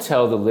I would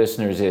tell the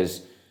listeners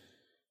is,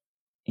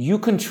 you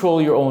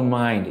control your own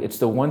mind. It's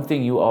the one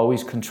thing you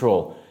always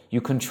control. You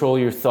control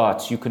your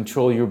thoughts. You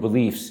control your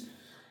beliefs.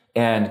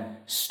 And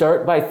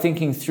start by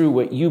thinking through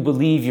what you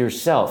believe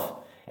yourself.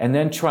 And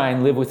then try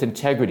and live with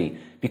integrity.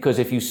 Because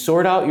if you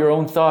sort out your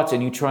own thoughts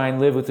and you try and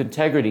live with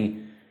integrity,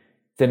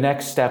 the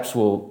next steps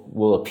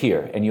will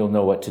appear and you'll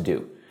know what to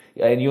do.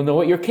 And you'll know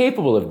what you're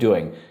capable of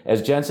doing.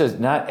 As Jen says,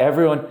 not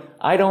everyone,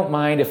 I don't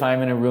mind if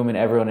I'm in a room and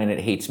everyone in it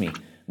hates me.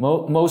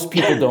 Most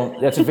people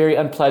don't. That's a very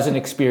unpleasant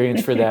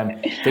experience for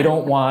them. They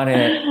don't want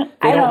it.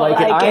 They don't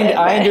like it.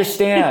 I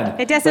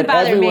understand. It doesn't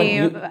bother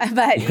me,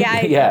 but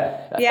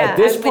yeah. At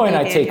this point,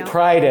 I take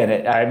pride in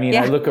it. I mean,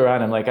 I look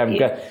around, I'm like,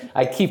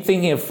 I keep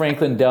thinking of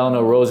Franklin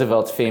Delano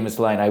Roosevelt's famous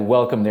line, I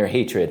welcome their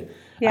hatred.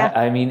 Yeah.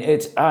 I mean,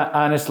 it's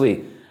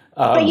honestly.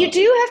 But you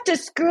do have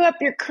to screw up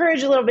your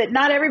courage a little bit.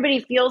 Not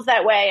everybody feels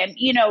that way. And,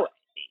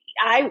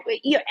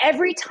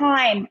 every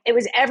time, it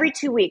was every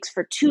 2 weeks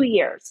for 2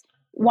 years,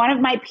 one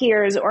of my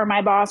peers or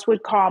my boss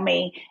would call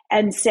me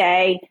and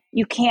say,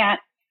 you can't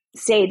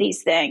say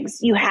these things.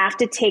 You have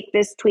to take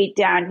this tweet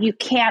down. You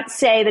can't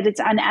say that it's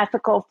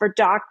unethical for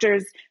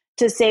doctors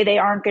to say they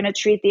aren't going to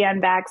treat the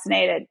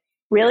unvaccinated.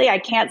 Really? I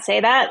can't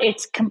say that?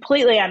 It's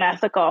completely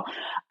unethical.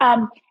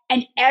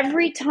 And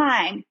every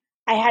time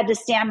I had to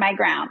stand my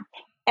ground.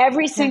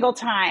 Every single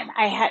time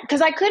I had, because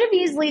I could have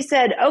easily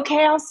said,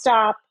 okay, I'll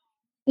stop.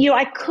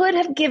 I could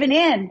have given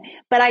in,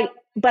 but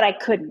I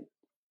couldn't.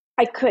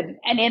 I couldn't.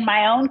 And in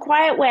my own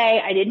quiet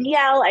way, I didn't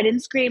yell. I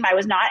didn't scream. I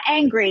was not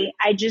angry.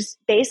 I just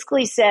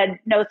basically said,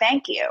 no,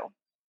 thank you.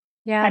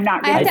 Yeah. I'm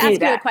not going to do that. I have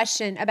to ask you a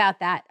question about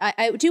that.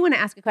 I do want to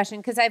ask a question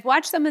because I've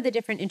watched some of the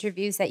different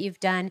interviews that you've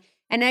done.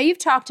 And now you've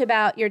talked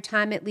about your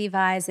time at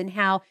Levi's and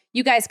how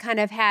you guys kind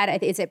of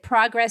had, is it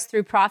progress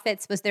through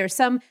profits? Was there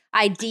some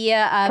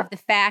idea of the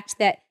fact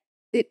that,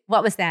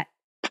 what was that?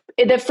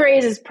 The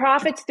phrase is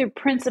profits through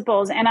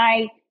principles. And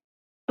I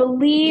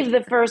believe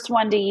the first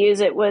one to use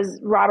it was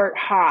Robert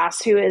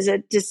Haas, who is a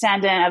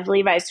descendant of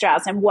Levi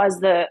Strauss and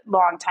was a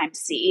longtime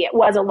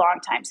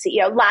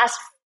CEO, last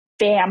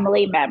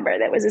family member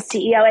that was a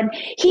CEO. And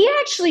he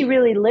actually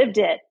really lived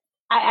it.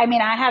 I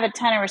mean, I have a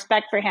ton of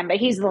respect for him, but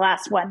he's the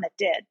last one that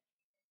did.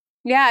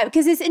 Yeah,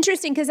 because it's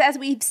interesting because as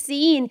we've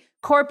seen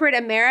corporate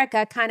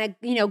America kind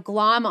of,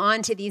 glom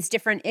onto these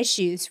different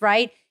issues,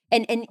 right?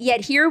 And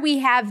yet here we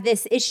have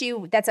this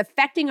issue that's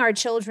affecting our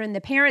children.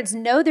 The parents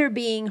know they're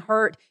being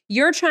hurt.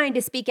 You're trying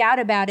to speak out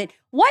about it.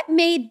 What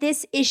made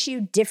this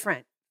issue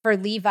different for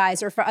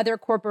Levi's or for other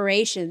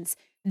corporations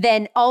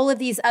than all of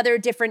these other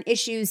different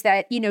issues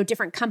that,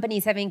 different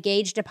companies have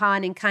engaged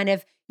upon and kind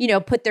of,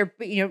 put their,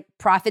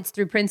 profits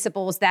through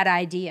principles, that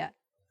idea?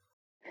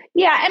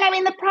 Yeah. And I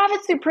mean, the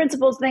profits through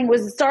principles thing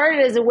was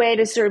started as a way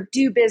to sort of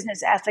do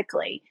business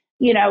ethically,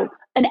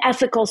 an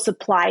ethical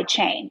supply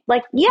chain.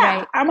 Like, yeah,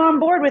 right. I'm on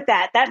board with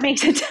that. That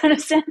makes a ton of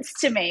sense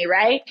to me,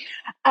 right?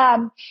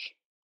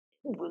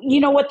 You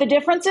know what the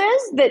difference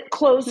is? That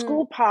closed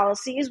school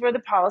policies were the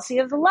policy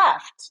of the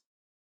left.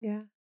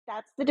 Yeah.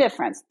 That's the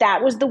difference.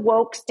 That was the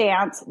woke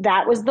stance.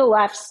 That was the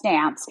left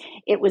stance.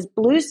 It was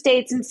blue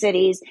states and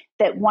cities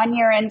that 1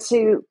 year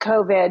into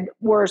COVID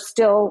were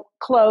still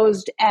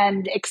closed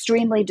and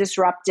extremely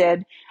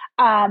disrupted.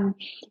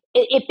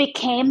 It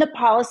became the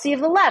policy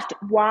of the left.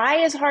 Why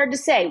is hard to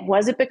say.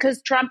 Was it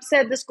because Trump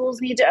said the schools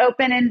need to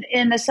open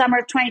in the summer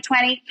of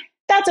 2020?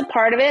 That's a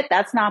part of it.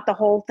 That's not the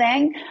whole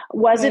thing.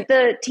 Was it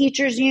the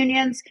teachers'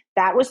 unions?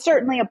 That was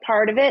certainly a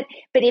part of it.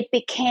 But it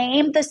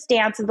became the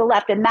stance of the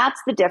left. And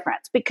that's the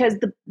difference, because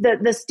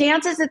the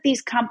stances that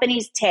these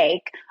companies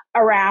take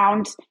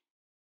around,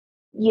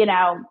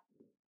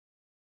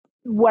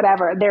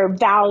 whatever their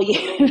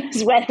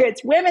values, whether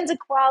it's women's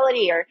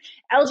equality or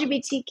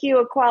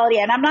LGBTQ equality.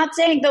 And I'm not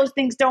saying those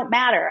things don't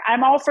matter.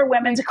 I'm all for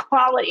women's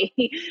equality.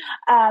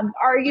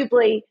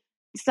 Arguably,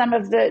 some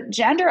of the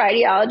gender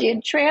ideology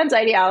and trans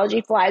ideology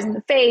flies in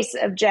the face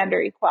of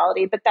gender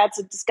equality, but that's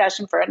a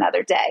discussion for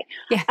another day.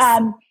 Yes.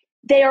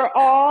 They are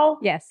all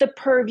the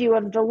purview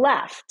of the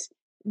left.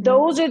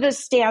 Those are the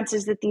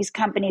stances that these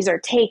companies are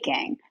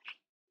taking.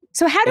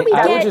 So how do we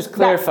I would just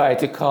clarify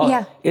to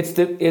call it's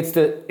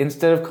the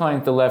instead of calling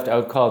it the left, I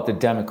would call it the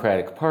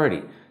Democratic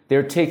Party.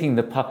 They're taking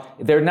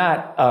they're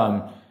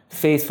not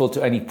faithful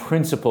to any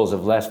principles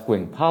of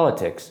left-wing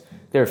politics.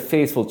 They're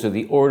faithful to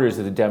the orders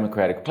of the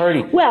Democratic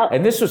Party. Well,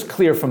 and this was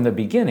clear from the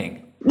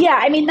beginning. Yeah,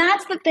 I mean,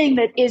 that's the thing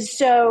that is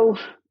so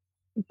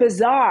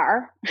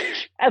bizarre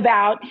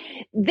about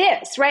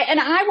this, right? And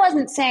I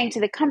wasn't saying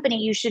to the company,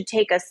 you should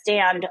take a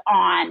stand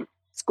on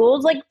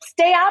schools, like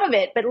stay out of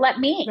it, but let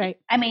me,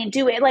 I mean,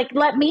 do it, like,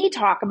 let me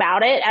talk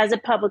about it as a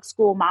public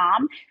school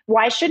mom.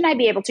 Why shouldn't I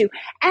be able to?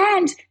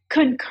 And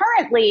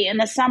concurrently in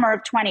the summer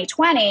of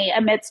 2020,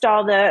 amidst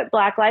all the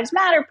Black Lives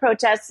Matter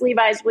protests,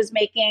 Levi's was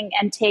making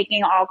and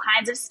taking all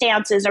kinds of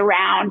stances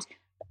around,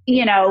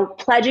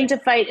 pledging to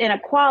fight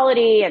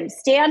inequality and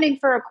standing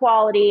for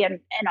equality and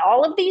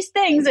all of these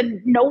things.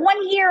 And no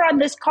one here on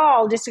this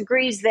call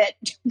disagrees that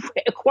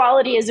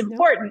equality is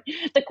important.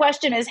 The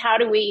question is, how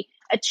do we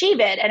achieve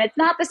it? And it's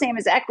not the same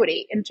as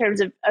equity in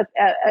terms of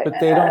but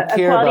they don't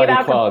care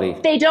about equality.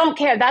 They don't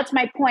care. That's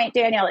my point,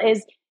 Daniel,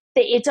 is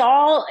that it's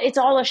all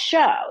a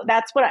show.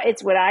 That's what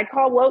I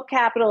call woke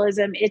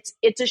capitalism.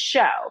 It's a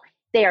show.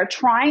 They are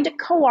trying to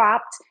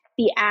co-opt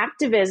the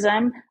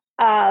activism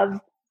of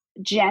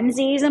Gen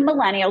Zs and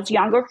millennials,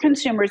 younger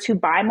consumers who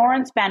buy more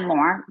and spend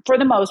more, for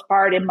the most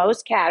part, in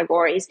most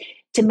categories,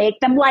 to make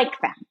them like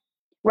them,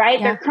 right?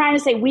 Yeah. They're trying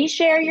to say, we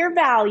share your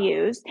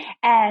values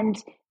and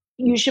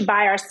you should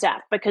buy our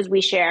stuff because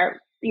we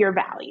share your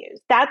values.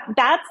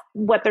 That's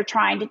what they're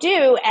trying to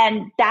do.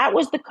 And that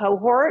was the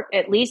cohort,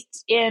 at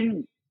least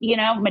in,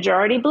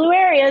 majority blue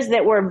areas,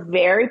 that were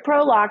very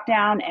pro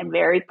lockdown and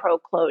very pro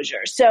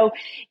closure. So,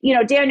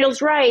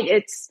 Daniel's right.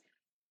 It's,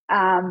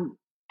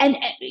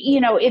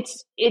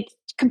 it's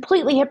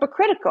completely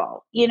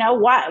hypocritical.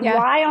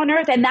 Why on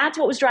earth? And that's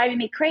what was driving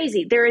me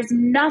crazy. There is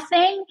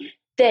nothing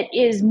that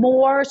is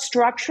more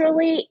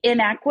structurally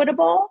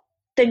inequitable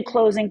than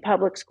closing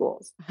public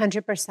schools.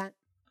 100%.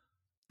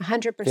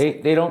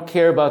 100%. They don't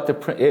care about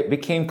it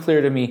became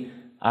clear to me.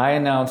 I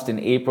announced in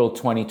April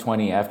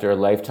 2020, after a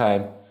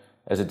lifetime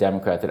as a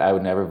Democrat, that I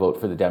would never vote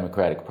for the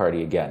Democratic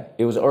Party again.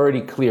 It was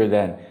already clear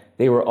then.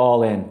 They were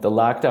all in. The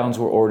lockdowns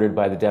were ordered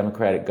by the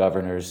Democratic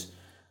governors.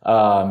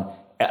 The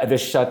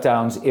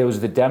shutdowns, it was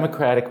the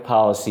Democratic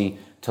policy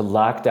to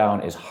lock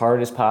down as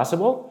hard as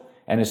possible.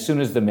 And as soon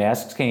as the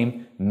masks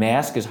came,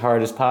 mask as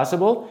hard as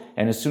possible.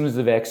 And as soon as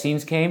the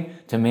vaccines came,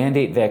 to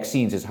mandate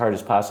vaccines as hard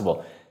as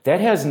possible. That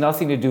has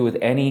nothing to do with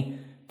any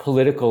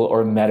political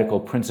or medical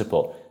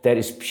principle. That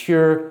is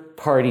pure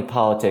party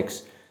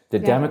politics. The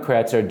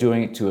Democrats are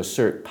doing it to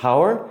assert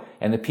power,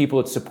 and the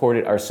people that support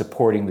it are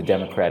supporting the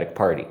Democratic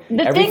Party.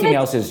 Everything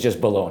else is just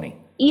baloney.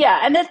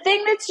 Yeah, and the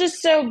thing that's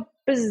just so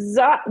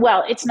bizarre,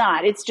 well, it's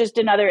not. It's just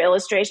another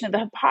illustration of the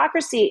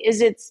hypocrisy,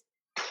 is it's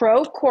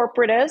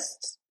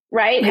pro-corporatist,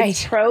 right?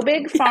 It's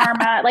pro-big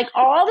pharma, like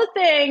all the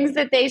things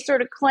that they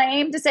sort of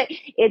claim to say.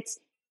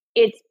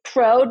 It's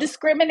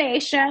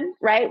pro-discrimination,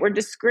 right? We're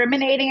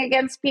discriminating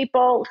against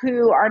people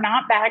who are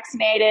not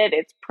vaccinated.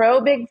 It's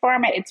pro-big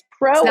pharma. It's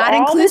not all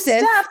inclusive.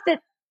 This stuff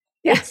that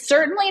it's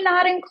certainly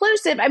not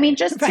inclusive. I mean,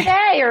 just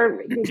today,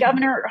 or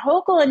Governor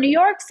Hochul in New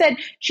York said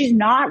she's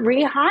not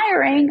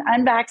rehiring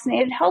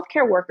unvaccinated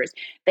healthcare workers.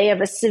 They have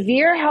a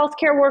severe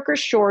healthcare worker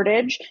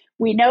shortage.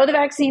 We know the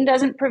vaccine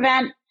doesn't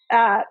prevent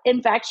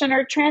infection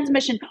or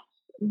transmission.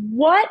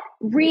 what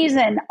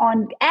reason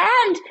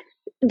and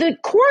the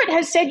court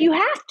has said you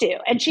have to,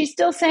 and she's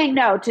still saying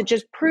no, to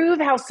just prove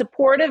how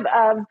supportive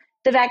of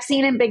the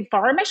vaccine and big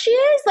pharma she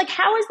is? Like,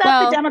 how is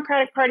that the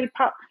Democratic Party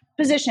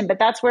position? But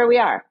that's where we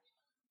are.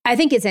 I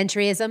think it's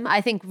entryism.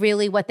 I think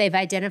really what they've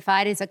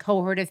identified is a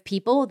cohort of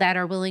people that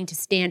are willing to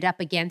stand up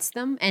against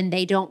them, and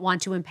they don't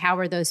want to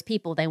empower those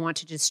people. They want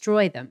to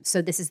destroy them.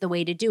 So this is the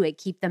way to do it.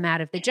 Keep them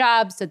out of the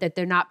job so that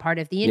they're not part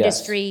of the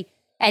industry.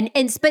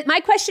 Yes. But my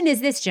question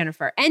is this,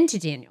 Jennifer, and to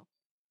Daniel.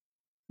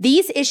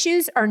 These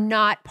issues are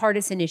not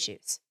partisan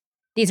issues.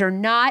 These are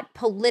not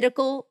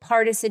political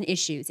partisan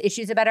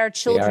issues about our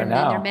children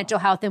and their mental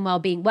health and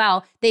well-being.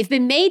 Well, they've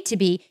been made to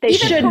be. They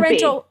shouldn't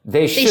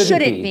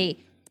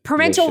be.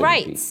 Parental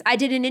rights. I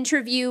did an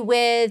interview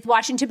with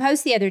Washington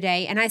Post the other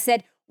day, and I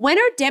said, when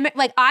are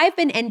I've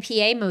been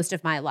NPA most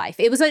of my life.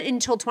 It wasn't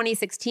until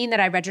 2016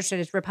 that I registered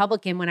as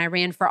Republican when I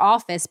ran for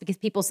office, because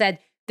people said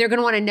they're going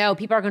to want to know,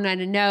 people are going to want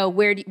to know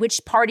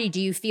which party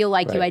do you feel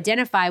like you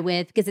identify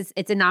with, because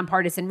it's a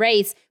nonpartisan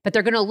race, but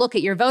they're going to look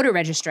at your voter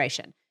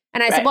registration.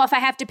 And I said, well, if I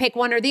have to pick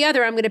one or the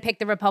other, I'm going to pick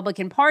the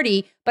Republican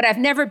Party, but I've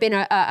never been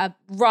a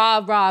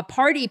raw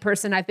party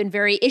person. I've been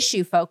very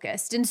issue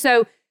focused. And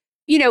so,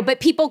 but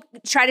people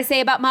try to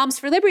say about Moms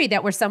for Liberty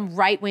that we're some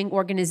right-wing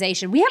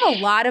organization. We have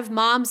a lot of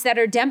moms that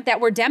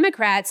were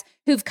Democrats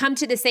who've come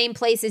to the same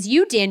place as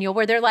you, Daniel,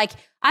 where they're like,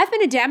 I've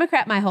been a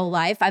Democrat my whole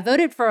life. I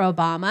voted for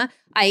Obama.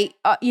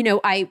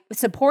 I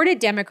supported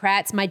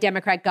Democrats, my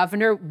Democrat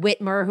governor,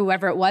 Whitmer,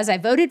 whoever it was. I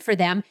voted for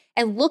them.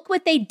 And look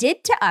what they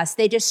did to us.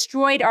 They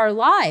destroyed our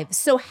lives.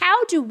 So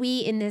how do we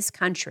in this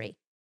country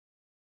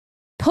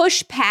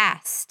push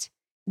past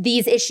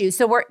these issues?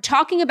 So we're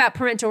talking about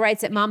parental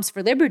rights at Moms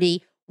for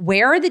Liberty.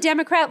 Where are the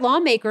Democrat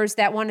lawmakers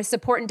that want to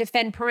support and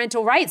defend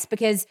parental rights?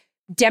 Because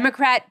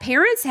Democrat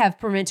parents have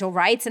parental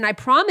rights. And I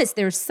promise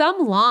there's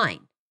some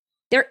line.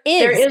 There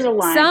is a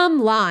line. Some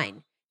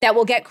line that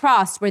will get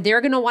crossed where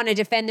they're going to want to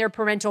defend their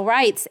parental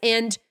rights,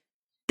 and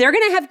they're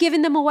going to have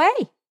given them away.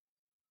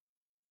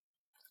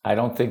 I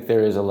don't think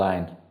there is a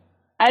line.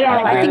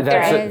 I think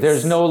there is.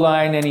 There's no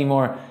line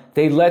anymore.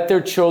 They let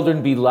their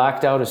children be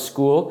locked out of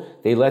school.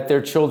 They let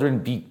their children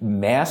be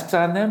masks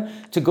on them.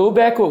 To go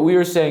back what we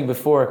were saying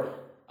before,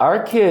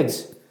 our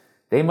kids,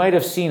 they might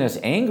have seen us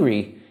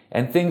angry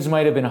and things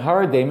might have been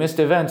hard. They missed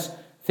events.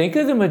 Think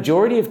of the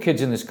majority of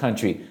kids in this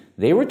country.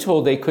 They were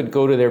told they couldn't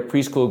go to their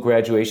preschool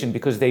graduation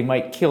because they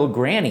might kill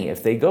Granny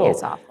if they go.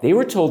 They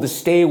were told to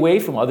stay away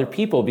from other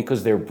people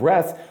because their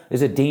breath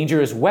is a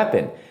dangerous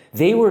weapon.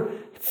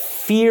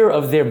 Fear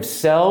of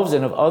themselves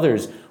and of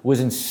others was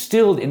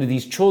instilled into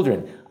these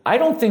children. I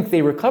don't think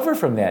they recover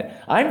from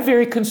that. I'm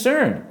very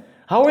concerned.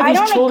 How are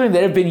these children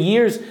that have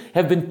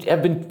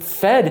been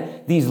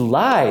fed these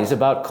lies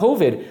about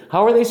COVID,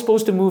 how are they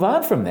supposed to move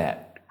on from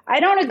that? I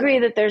don't agree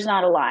that there's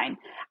not a line.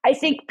 I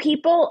think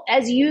people, I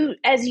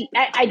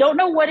don't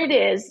know what it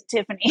is,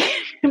 Tiffany,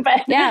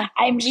 but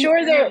I'm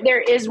sure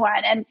there is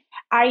one. And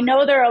I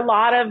know there are a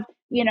lot of,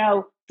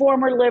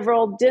 former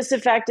liberal,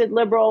 disaffected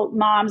liberal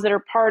moms that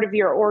are part of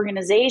your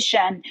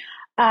organization.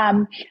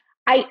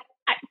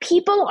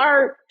 People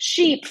are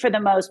sheep for the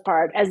most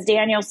part, as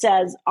Daniel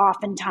says,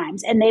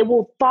 oftentimes, and they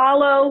will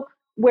follow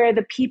where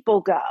the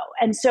people go.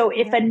 And so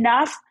if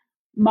enough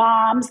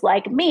moms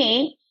like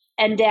me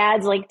and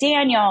dads like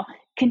Daniel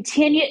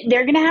continue,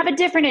 they're going to have a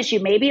different issue.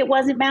 Maybe it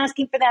wasn't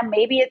masking for them.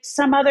 Maybe it's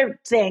some other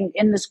thing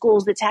in the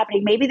schools that's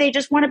happening. Maybe they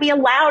just want to be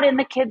allowed in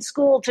the kids'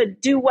 school to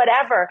do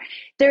whatever.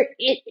 The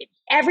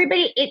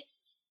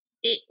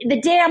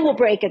dam will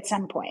break at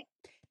some point.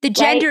 The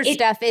gender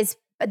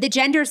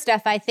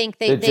stuff, I think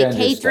the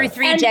K through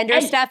 3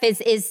 gender stuff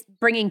is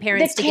bringing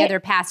parents together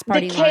past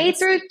party lines. The K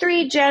through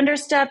 3 gender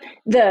stuff,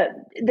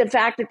 the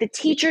fact that the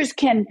teachers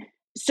can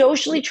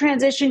socially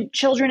transition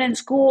children in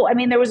school. I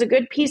mean, there was a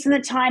good piece in the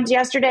Times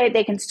yesterday.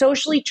 They can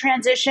socially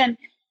transition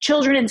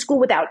children in school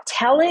without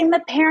telling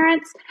the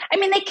parents. I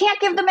mean, they can't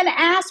give them an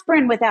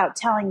aspirin without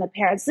telling the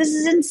parents. This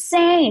is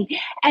insane.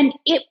 And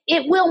it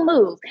will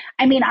move.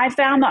 I mean, I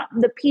found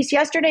the piece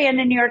yesterday in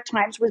the New York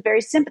Times was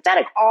very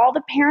sympathetic. All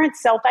the parents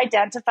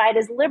self-identified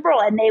as liberal,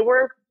 and they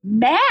were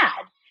mad.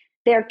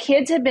 Their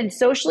kids had been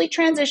socially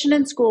transitioned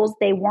in schools.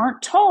 They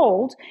weren't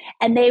told,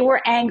 and they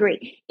were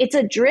angry. It's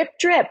a drip,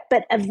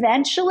 but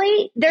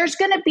eventually there's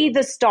going to be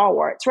the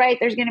stalwarts, right?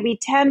 There's going to be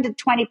 10 to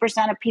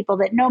 20% of people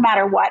that no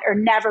matter what are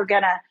never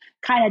going to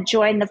kind of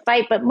join the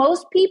fight. But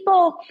most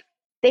people,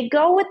 they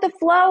go with the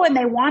flow and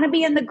they want to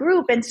be in the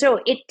group. And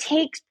so it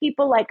takes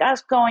people like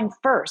us going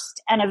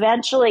first, and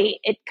eventually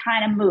it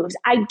kind of moves.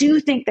 I do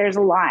think there's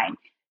a line.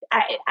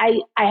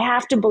 I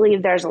have to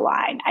believe there's a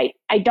line.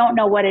 I don't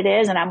know what it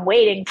is, and I'm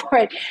waiting for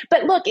it.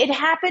 But look, it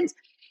happens.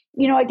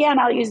 Again,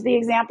 I'll use the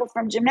example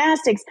from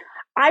gymnastics.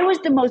 I was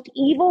the most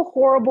evil,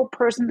 horrible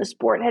person the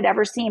sport had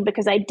ever seen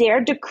because I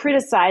dared to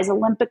criticize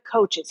Olympic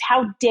coaches.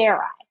 How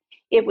dare I?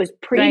 It was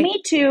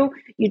pre-Me Too.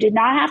 You did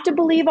not have to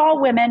believe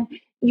all women.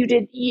 You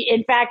did.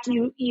 In fact,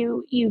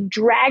 you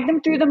dragged them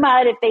through the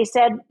mud if they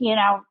said,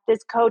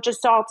 this coach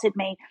assaulted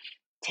me.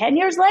 10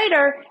 years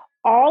later,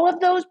 all of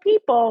those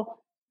people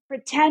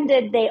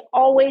pretended they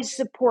always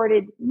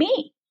supported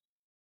me.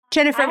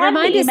 Jennifer, I have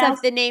remind the us emails.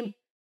 of the name.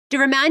 To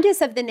remind us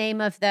of the name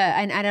of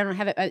and I don't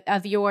have it,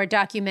 of your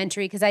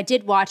documentary, because I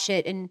did watch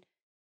it, and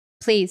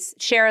please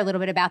share a little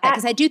bit about that,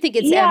 because I do think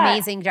it's an Yeah,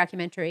 amazing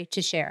documentary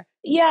to share.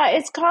 Yeah,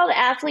 it's called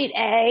Athlete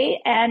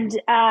A, and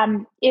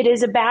it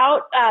is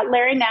about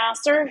Larry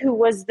Nassar, who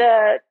was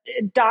the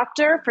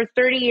doctor for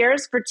 30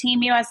 years for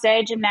Team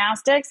USA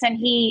Gymnastics, and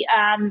he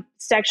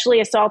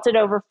sexually assaulted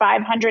over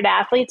 500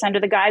 athletes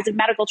under the guise of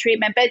medical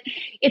treatment. But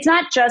it's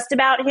not just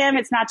about him.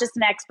 It's not just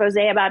an expose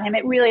about him.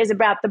 It really is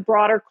about the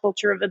broader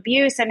culture of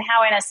abuse and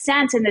how, in a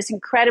sense, in this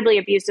incredibly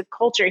abusive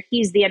culture,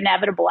 he's the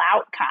inevitable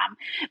outcome,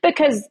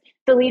 because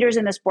the leaders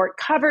in the sport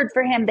covered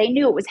for him. They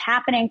knew it was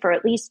happening for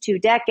at least 2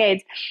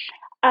 decades.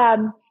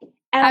 And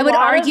I would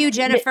argue,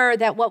 Jennifer,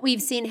 that what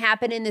we've seen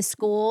happen in the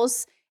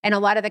schools and a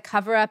lot of the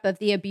cover up of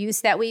the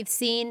abuse that we've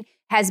seen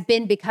has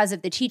been because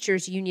of the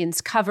teachers'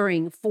 unions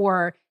covering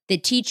for the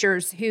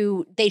teachers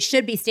who they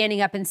should be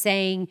standing up and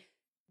saying,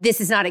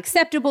 this is not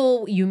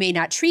acceptable. You may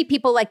not treat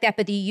people like that,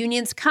 but the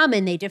unions come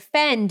and they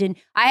defend. And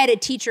I had a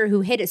teacher who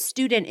hit a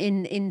student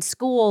in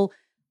school,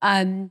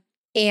 and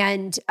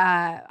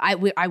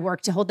I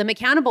worked to hold them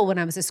accountable when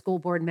I was a school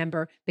board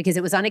member, because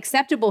it was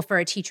unacceptable for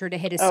a teacher to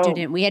hit a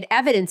student. We had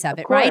evidence of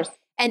it, right?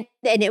 And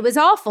it was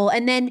awful.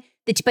 And then,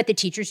 but the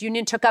teachers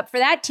union took up for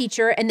that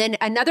teacher. And then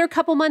another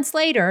couple months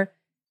later,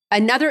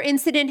 another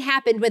incident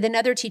happened with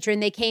another teacher,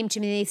 and they came to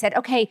me and they said,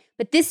 okay,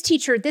 but this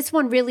teacher, this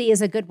one really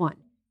is a good one.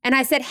 And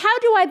I said, how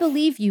do I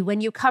believe you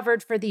when you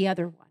covered for the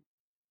other one?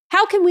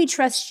 How can we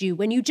trust you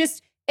when you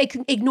just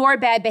ignore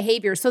bad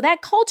behavior? So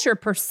that culture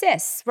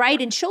persists,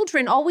 right? And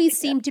children always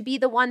seem to be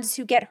the ones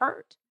who get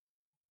hurt.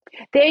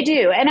 They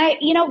do. And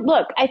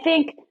look, I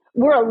think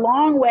we're a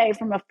long way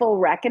from a full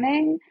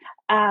reckoning,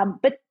 but I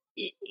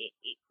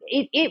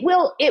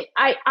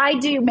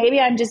do, maybe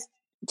I'm just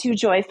too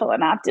joyful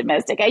and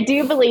optimistic. I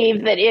do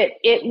believe that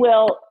it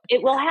will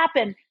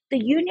happen.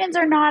 The unions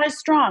are not as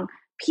strong.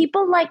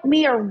 People like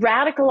me are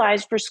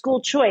radicalized for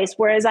school choice,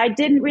 whereas I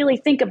didn't really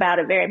think about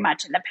it very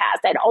much in the past.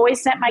 I'd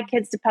always sent my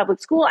kids to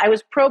public school. I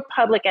was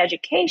pro-public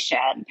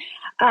education,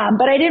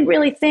 but I didn't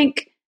really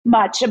think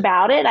much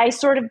about it. I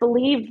sort of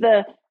believed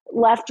the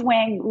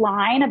left-wing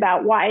line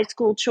about why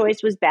school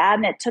choice was bad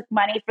and it took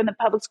money from the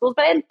public schools,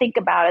 but I didn't think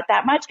about it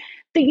that much.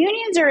 The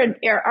unions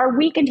are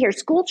weakened here.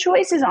 School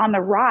choice is on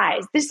the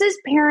rise. This is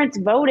parents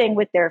voting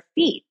with their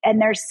feet, and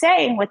they're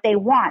saying what they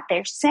want.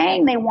 They're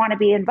saying they want to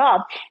be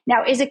involved.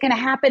 Now, is it going to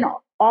happen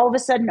all of a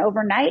sudden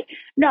overnight?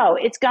 No,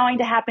 it's going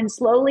to happen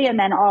slowly and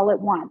then all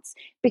at once,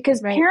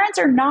 because parents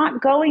are not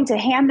going to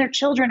hand their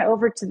children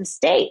over to the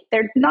state.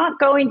 They're not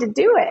going to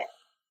do it.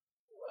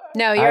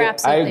 No, you're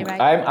absolutely right.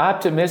 I'm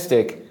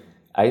optimistic.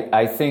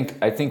 I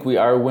think we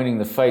are winning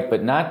the fight,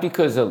 but not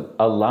because a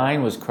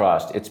line was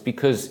crossed. It's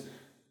because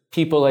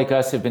people like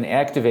us have been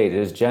activated.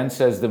 As Jen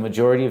says, the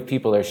majority of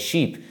people are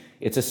sheep.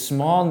 It's a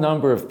small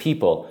number of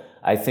people,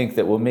 I think,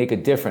 that will make a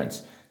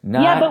difference.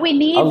 But we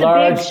need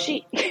the big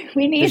sheep.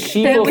 We need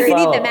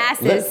the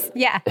masses.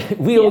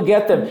 We will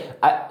get them.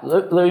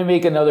 Let me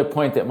make another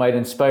point that might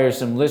inspire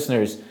some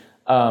listeners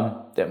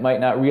that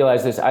might not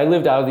realize this. I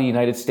lived out of the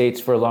United States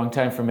for a long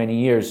time, for many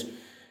years.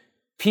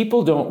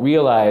 People don't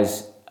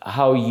realize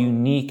how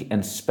unique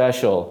and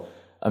special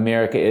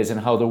America is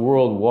and how the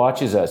world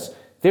watches us.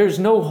 There's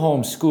no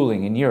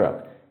homeschooling in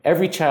Europe.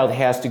 Every child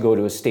has to go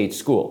to a state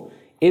school.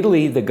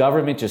 Italy, the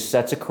government just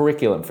sets a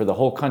curriculum for the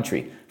whole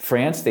country.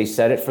 France, they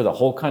set it for the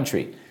whole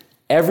country.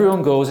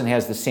 Everyone goes and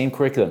has the same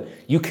curriculum.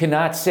 You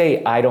cannot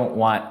say, I don't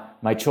want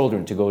my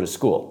children to go to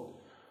school.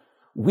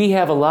 We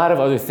have a lot of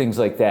other things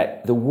like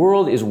that. The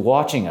world is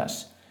watching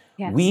us.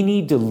 Yes. We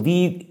need to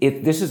lead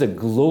it. This is a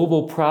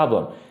global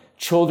problem.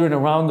 Children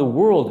around the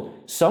world,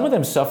 some of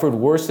them suffered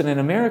worse than in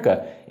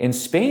America. In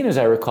Spain, as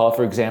I recall,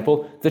 for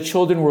example, the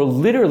children were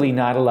literally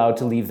not allowed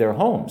to leave their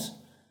homes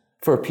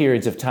for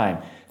periods of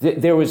time.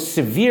 There was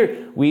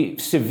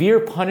severe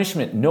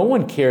punishment. No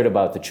one cared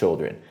about the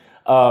children.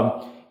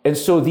 And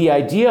so the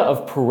idea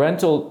of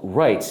parental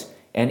rights,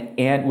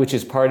 and which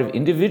is part of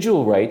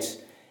individual rights,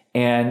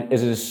 and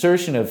as an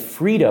assertion of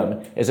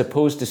freedom as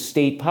opposed to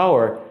state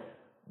power,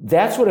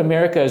 that's what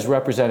America has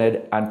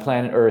represented on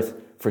planet Earth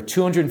for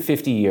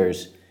 250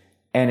 years.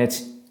 And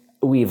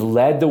we've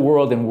led the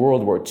world in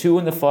World War II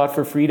in the fight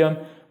for freedom.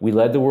 We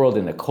led the world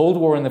in the Cold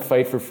War in the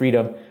fight for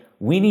freedom.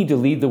 We need to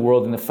lead the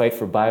world in the fight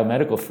for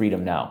biomedical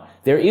freedom now.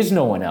 There is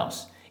no one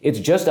else. It's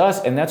just us.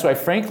 And that's why,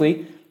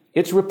 frankly,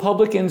 it's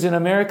Republicans in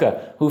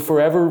America who,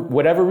 for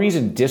whatever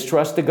reason,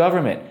 distrust the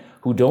government,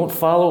 who don't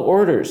follow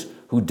orders,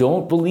 who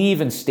don't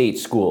believe in state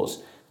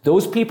schools.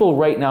 Those people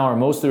right now are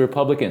mostly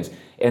Republicans.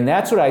 And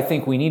that's what I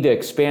think we need to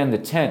expand the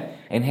tent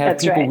and have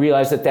people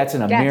realize that that's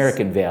an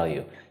American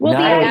value. Well,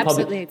 not a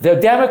Republican. The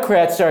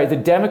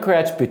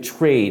Democrats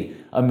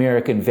betrayed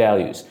American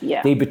values.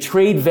 Yeah. They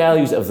betrayed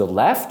values of the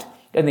left,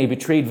 and they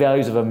betrayed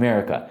values of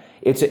America.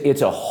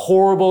 It's a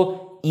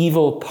horrible,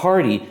 evil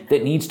party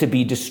that needs to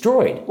be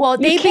destroyed. Well,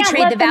 they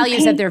betrayed the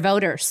values of their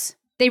voters.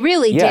 They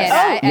really did.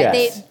 Yes.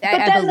 Yes.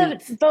 But then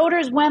the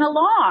voters went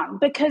along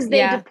because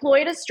they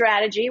deployed a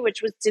strategy,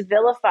 which was to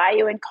vilify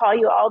you and call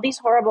you all these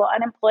horrible,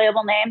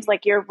 unemployable names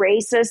like you're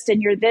racist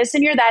and you're this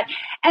and you're that.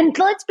 And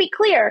let's be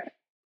clear,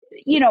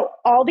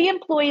 all the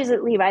employees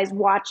at Levi's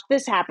watched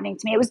this happening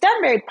to me. It was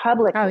done very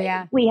publicly. Oh,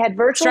 yeah. We had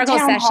virtual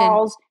town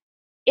halls.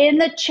 In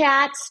the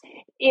chats,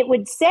 it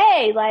would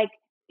say like,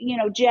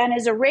 Jen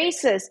is a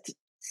racist.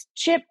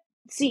 Chip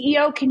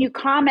CEO, can you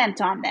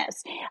comment on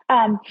this?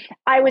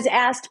 I was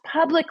asked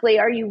publicly,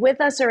 are you with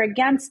us or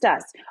against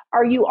us?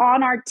 Are you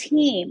on our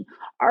team?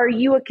 Are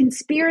you a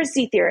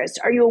conspiracy theorist?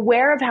 Are you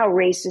aware of how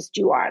racist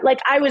you are? Like,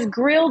 I was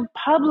grilled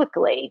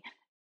publicly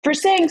for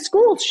saying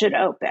schools should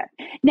open.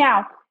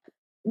 Now,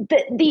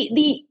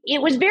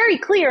 it was very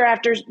clear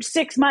after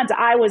 6 months,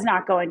 I was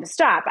not going to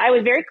stop. I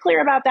was very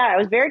clear about that. I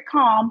was very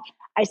calm.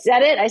 I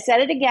said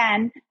it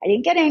again. I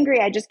didn't get angry.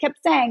 I just kept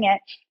saying it.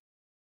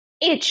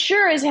 It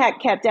sure as heck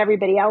kept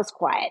everybody else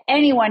quiet.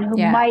 Anyone who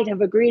might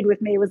have agreed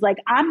with me was like,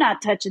 I'm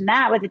not touching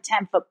that with a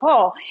 10-foot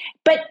pole.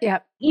 But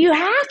you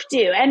have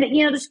to. And,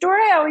 the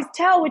story I always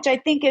tell, which I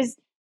think is,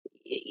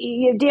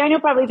 Daniel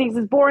probably thinks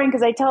is boring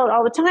because I tell it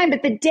all the time.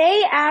 But the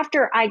day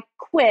after I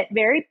quit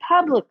very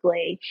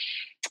publicly,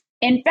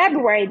 in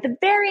February, the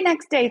very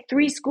next day,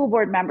 3 school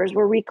board members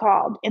were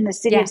recalled in the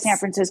city of San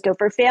Francisco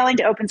for failing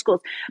to open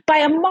schools. By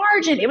a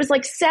margin, it was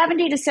like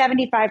 70 to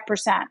 75%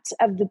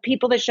 of the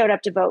people that showed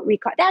up to vote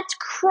recalled. That's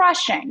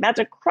crushing. That's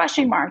a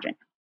crushing margin.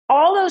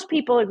 All those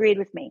people agreed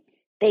with me.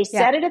 They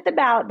said it at the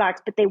ballot box,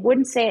 but they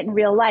wouldn't say it in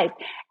real life.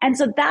 And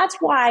so that's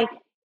why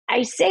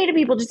I say to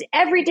people, just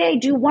every day,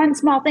 do one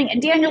small thing. And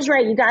Daniel's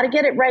right. You got to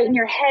get it right in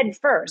your head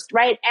first,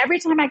 right? Every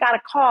time I got a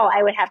call,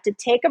 I would have to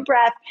take a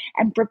breath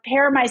and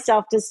prepare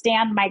myself to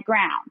stand my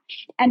ground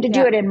and to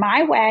do it in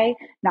my way,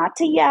 not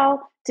to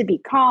yell, to be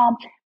calm.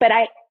 But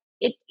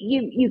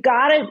you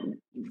got to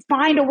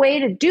find a way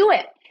to do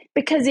it,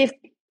 because if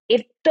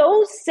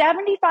those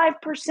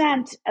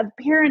 75% of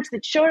parents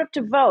that showed up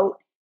to vote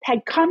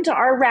had come to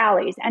our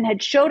rallies and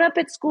had showed up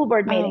at school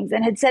board meetings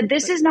and had said,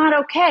 this is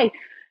not okay,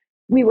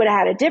 we would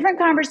have had a different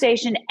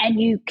conversation, and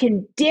you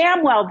can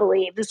damn well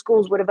believe the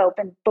schools would have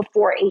opened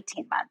before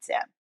 18 months in.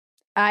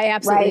 I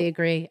absolutely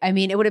agree. I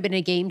mean, it would have been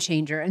a game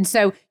changer. And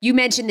so you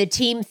mentioned the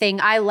team thing.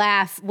 I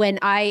laugh when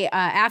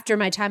after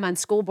my time on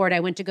school board,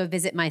 I went to go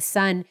visit my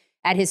son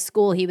at his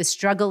school. He was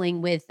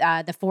struggling with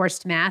the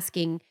forced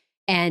masking,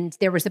 and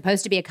there were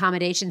supposed to be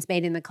accommodations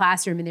made in the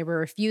classroom, and they were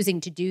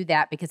refusing to do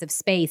that because of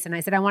space. And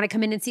I said, I want to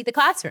come in and see the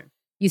classroom.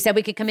 You said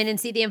we could come in and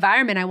see the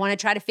environment. I want to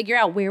try to figure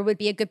out where would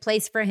be a good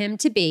place for him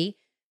to be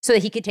so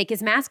that he could take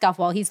his mask off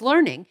while he's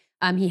learning.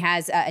 He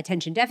has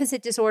attention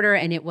deficit disorder,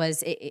 and it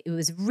was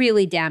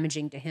really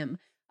damaging to him.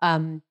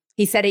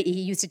 He said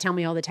he used to tell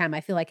me all the time,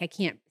 I feel like I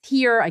can't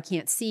hear, I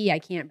can't see, I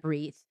can't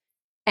breathe.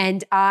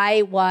 And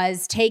I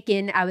was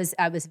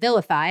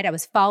vilified. I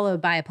was followed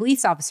by a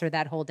police officer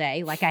that whole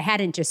day. Like, I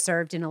hadn't just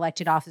served in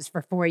elected office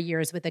for 4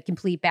 years with a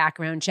complete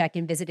background check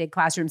and visited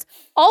classrooms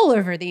all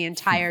over the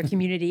entire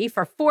community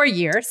for 4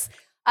 years.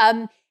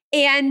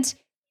 And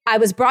I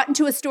was brought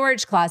into a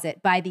storage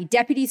closet by the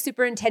deputy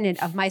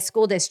superintendent of my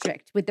school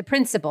district with the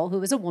principal, who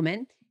was a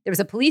woman. There was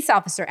a police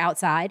officer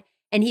outside,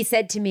 and he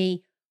said to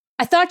me,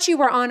 I thought you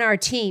were on our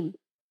team.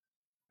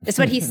 That's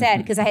what he said,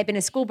 because I had been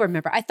a school board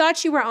member. I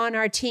thought you were on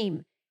our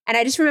team. And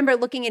I just remember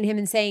looking at him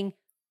and saying,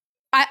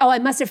 I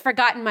must have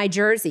forgotten my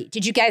jersey.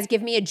 Did you guys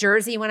give me a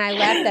jersey when I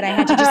left that I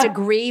had to just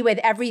agree with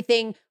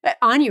everything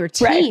on your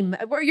team?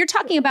 Right. You're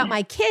talking about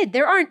my kid.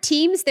 There aren't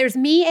teams. There's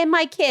me and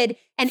my kid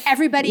and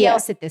everybody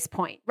else at this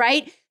point,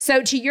 right?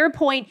 So to your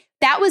point,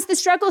 that was the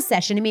struggle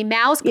session. I mean,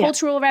 Mao's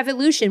Cultural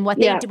Revolution, what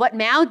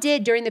Mao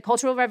did during the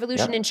Cultural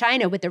Revolution in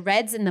China with the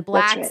reds and the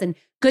blacks and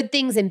good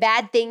things and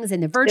bad things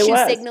and the virtue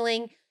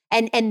signaling.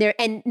 And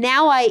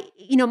now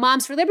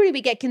Moms for Liberty,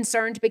 we get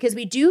concerned because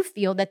we do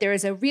feel that there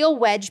is a real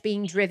wedge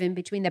being driven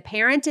between the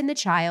parent and the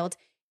child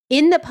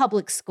in the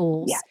public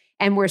schools. Yeah.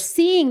 And we're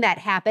seeing that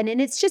happen.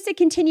 And it's just a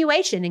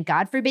continuation. And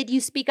God forbid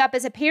you speak up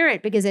as a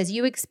parent, because as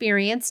you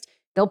experienced,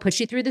 they'll push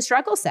you through the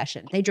struggle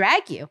session. They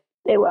drag you.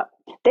 They will.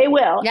 They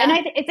will. Yeah. And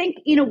I think,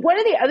 one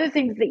of the other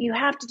things that you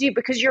have to do,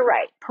 because you're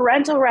right,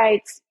 parental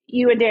rights,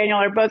 you and Daniel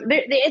are both,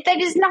 that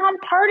is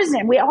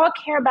nonpartisan. We all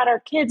care about our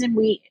kids, and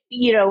we,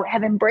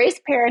 have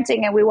embraced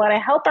parenting, and we want to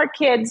help our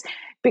kids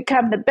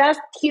become the best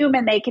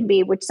human they can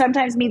be, which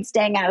sometimes means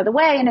staying out of the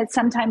way. And it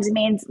sometimes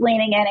means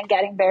leaning in and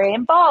getting very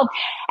involved.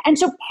 And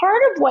so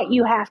part of what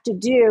you have to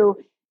do,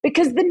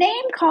 because the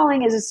name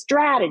calling is a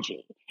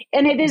strategy,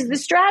 and it is the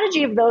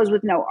strategy of those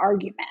with no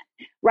argument,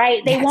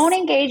 right? They won't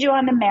engage you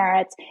on the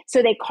merits.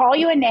 So they call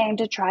you a name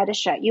to try to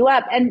shut you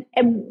up. And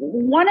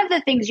one of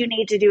the things you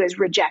need to do is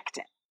reject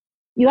it.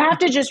 You have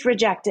to just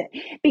reject it,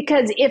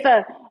 because if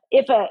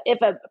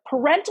a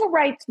parental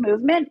rights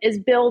movement is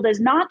billed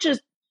as not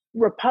just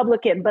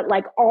Republican, but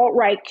like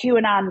alt-right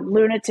QAnon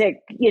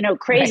lunatic,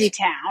 crazy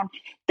town,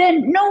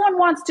 then no one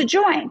wants to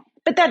join.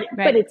 But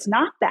it's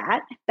not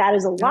that. That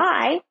is a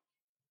lie.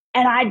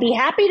 and I'd be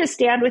happy to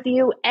stand with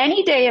you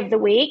any day of the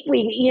week.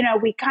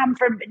 We come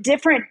from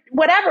different,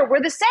 whatever,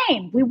 we're the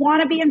same. We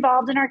want to be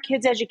involved in our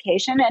kids'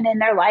 education and in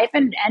their life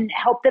and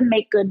help them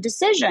make good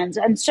decisions.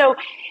 And so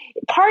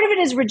part of it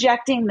is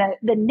rejecting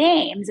the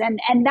names. And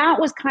that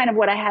was kind of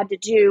what I had to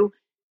do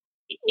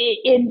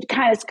in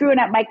kind of screwing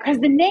up because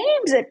the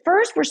names at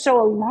first were so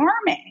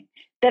alarming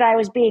that I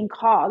was being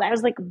called. I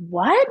was like,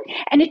 what?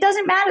 And it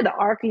doesn't matter. The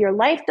arc of your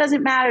life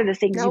doesn't matter. The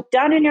things you've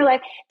done in your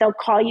life, they'll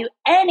call you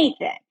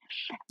anything.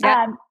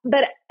 Yep.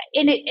 But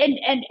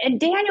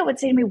Daniel would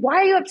say to me, why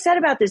are you upset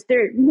about this?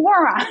 They're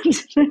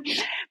morons.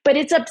 But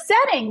it's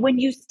upsetting when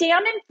you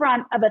stand in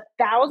front of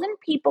 1,000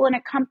 people in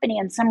a company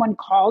and someone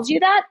calls you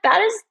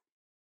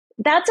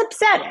that's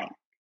upsetting.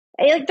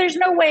 Like, there's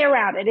no way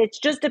around it. It's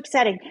just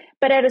upsetting.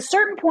 But at a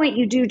certain point,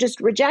 you do just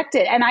reject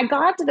it. And I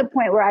got to the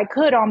point where I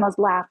could almost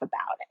laugh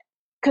about it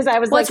because I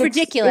was like, it's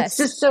ridiculous. It's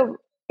just so.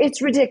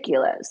 It's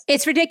ridiculous.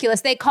 It's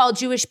ridiculous. They call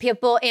Jewish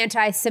people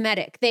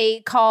anti-Semitic.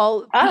 They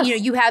call us. They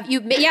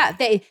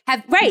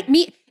have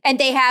me, and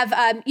they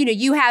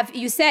have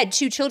you said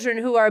 2 children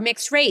who are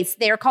mixed race.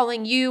 They are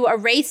calling you a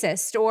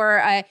racist,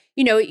 or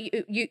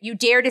you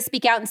dare to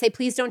speak out and say,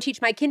 please don't teach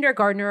my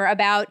kindergartner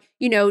about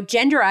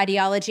gender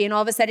ideology, and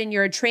all of a sudden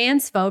you're a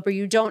transphobe or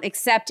you don't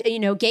accept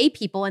gay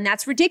people, and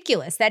that's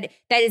ridiculous. That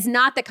is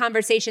not the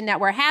conversation that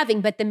we're having.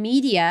 But the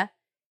media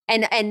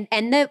and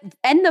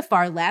the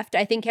far left,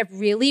 I think, have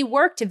really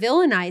worked to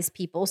villainize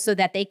people so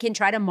that they can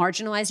try to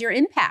marginalize your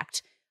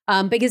impact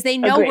because they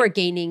know we're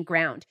gaining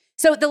ground.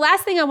 So the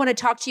last thing I want to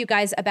talk to you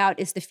guys about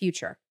is the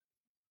future.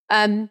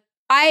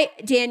 I,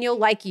 Daniel,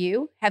 like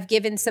you, have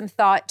given some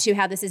thought to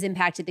how this has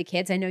impacted the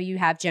kids. I know you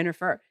have,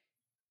 Jennifer.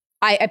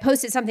 I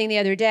posted something the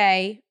other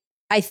day.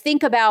 I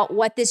think about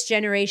what this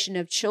generation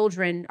of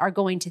children are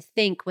going to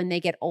think when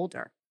they get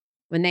older,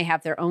 when they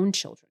have their own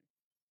children.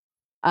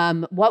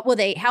 How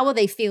will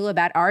they feel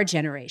about our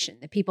generation,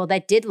 the people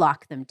that did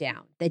lock them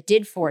down, that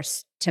did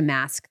force to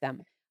mask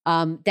them,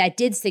 that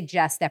did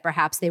suggest that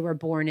perhaps they were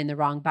born in the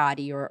wrong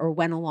body or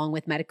went along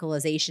with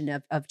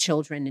medicalization of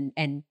children.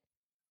 And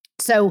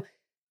so,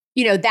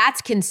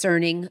 that's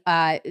concerning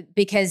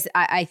because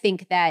I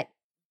think that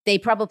they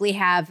probably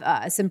have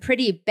some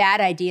pretty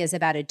bad ideas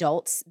about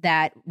adults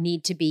that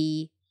need to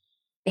be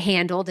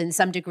handled in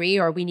some degree,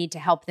 or we need to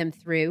help them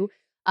through.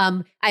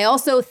 I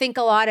also think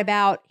a lot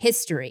about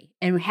history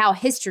and how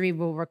history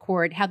will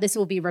record, how this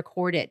will be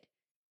recorded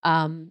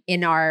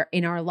in our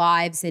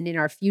lives and in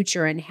our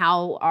future, and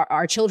how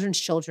our children's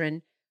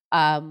children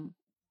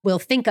will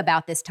think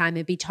about this time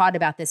and be taught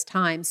about this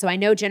time. So I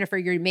know, Jennifer,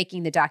 you're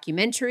making the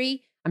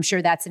documentary. I'm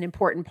sure that's an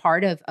important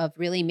part of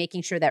really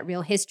making sure that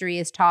real history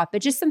is taught,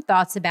 but just some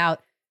thoughts about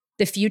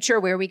the future,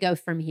 where we go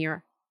from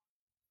here.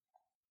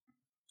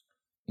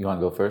 You want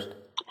to go first?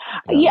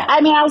 Yeah,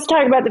 I mean, I was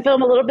talking about the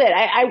film a little bit.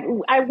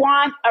 I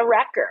want a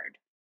record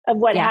of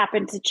what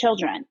happened to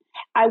children.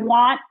 I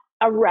want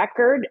a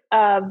record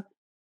of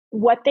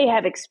what they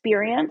have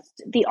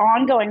experienced, the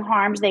ongoing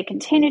harms they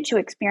continue to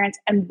experience,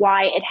 and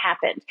why it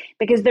happened.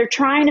 Because they're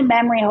trying to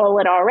memory hole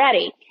it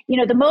already.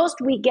 The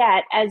most we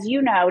get, as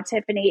you know,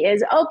 Tiffany,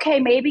 is, okay,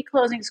 maybe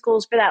closing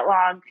schools for that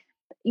long,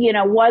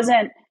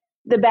 wasn't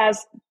the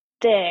best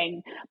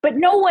thing. But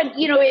no one,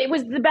 it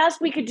was the best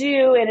we could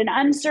do in an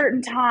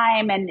uncertain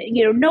time. And,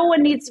 no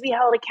one needs to be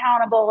held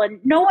accountable. And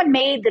no one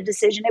made the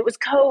decision. It was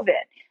COVID.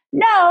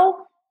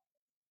 No,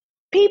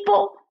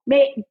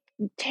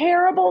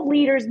 terrible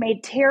leaders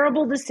made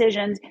terrible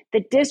decisions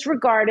that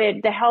disregarded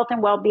the health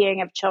and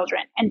well-being of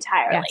children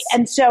entirely. Yes.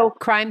 And so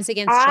crimes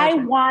against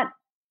children.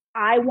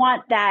 I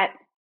want that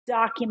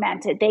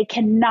documented. They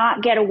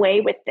cannot get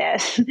away with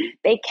this.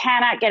 They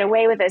cannot get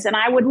away with this. And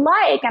I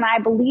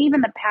believe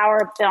in the power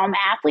of film.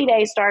 Athlete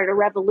A started a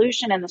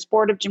revolution in the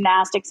sport of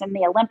gymnastics and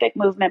the Olympic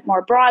movement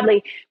more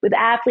broadly, with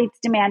athletes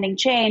demanding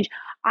change.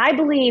 I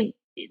believe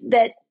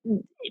that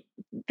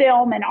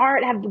film and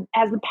art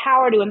has the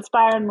power to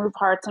inspire and move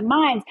hearts and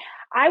minds.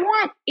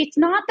 It's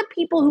not the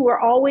people who are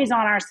always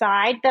on our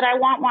side that I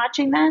want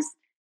watching this.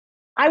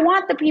 I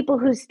want the people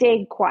who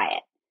stayed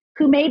quiet,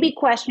 who maybe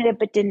questioned it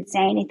but didn't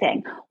say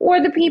anything,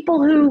 or the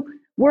people who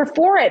were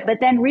for it but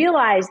then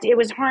realized it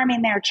was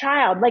harming their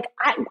child. Like,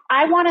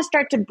 I want to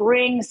start to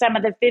bring some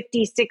of the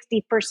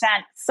 50-60%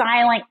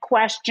 silent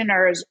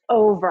questioners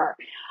over,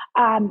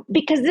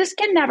 because this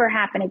can never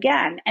happen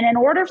again. And in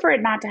order for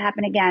it not to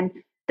happen again,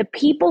 the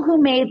people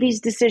who made these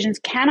decisions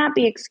cannot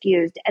be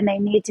excused, and they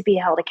need to be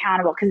held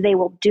accountable, because they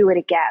will do it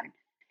again.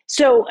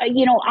 So,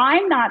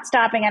 I'm not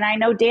stopping, and I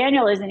know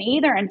Daniel isn't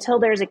either, until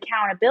there's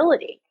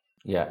accountability.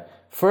 Yeah.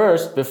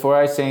 First, before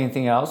I say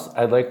anything else,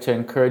 I'd like to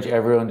encourage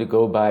everyone to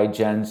go buy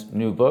Jen's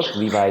new book,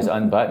 Levi's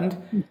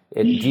Unbuttoned.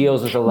 It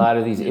deals with a lot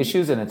of these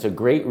issues, and it's a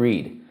great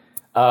read.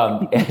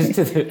 As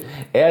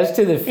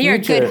to the future, you're a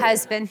good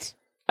husband.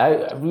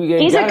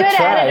 He's a good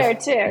editor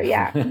too.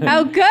 Yeah.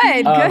 Oh,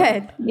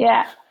 good.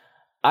 Yeah.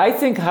 I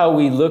think how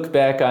we look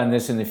back on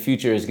this in the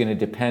future is going to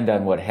depend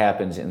on what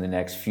happens in the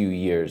next few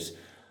years.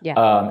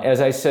 Yeah.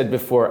 As I said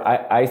before,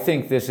 I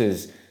think this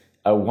is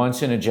a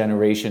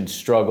once-in-a-generation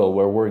struggle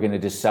where we're going to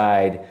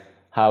decide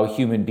how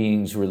human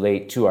beings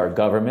relate to our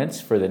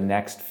governments for the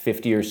next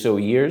 50 or so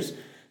years.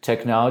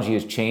 Technology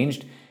has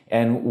changed,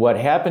 and what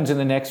happens in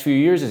the next few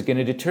years is going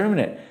to determine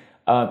it.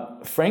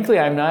 Frankly,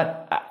 I'm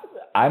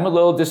a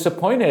little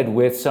disappointed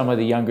with some of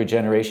the younger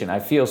generation. I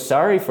feel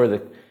sorry for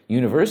the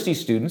university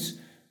students,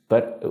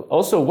 but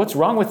also what's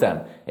wrong with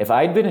them? If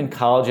I'd been in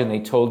college and they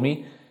told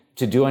me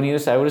to do any of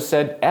this, I would have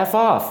said, F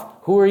off.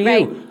 Who are you?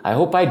 Right. I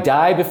hope I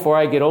die before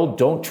I get old.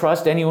 Don't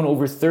trust anyone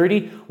over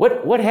 30.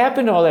 What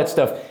happened to all that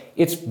stuff?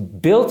 It's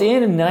built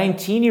in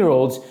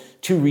 19-year-olds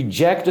to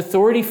reject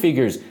authority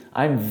figures.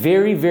 I'm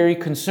very, very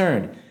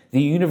concerned.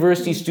 The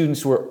university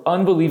students were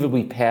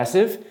unbelievably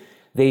passive.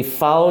 They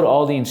followed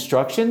all the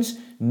instructions.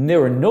 There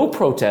were no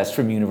protests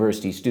from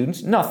university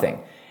students,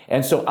 nothing.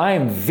 And so I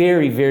am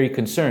very, very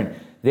concerned.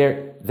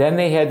 Then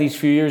they had these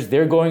few years,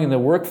 they're going in the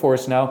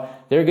workforce now.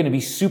 They're going to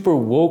be super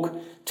woke,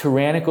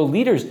 tyrannical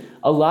leaders.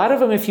 A lot of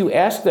them, if you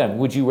ask them,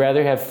 would you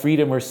rather have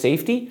freedom or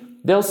safety?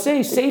 They'll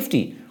say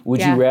safety.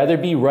 Would you rather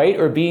be right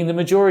or be in the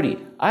majority?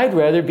 I'd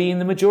rather be in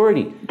the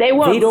majority. They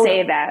won't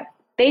say that.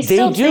 They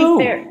do. Think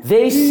they're...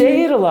 They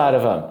say it, a lot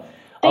of them.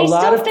 They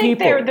still think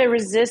they're the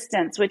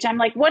resistance, which I'm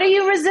like, what are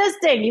you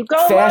resisting? You go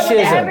along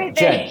with everything.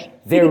 Jen,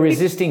 they're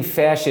resisting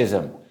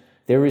fascism.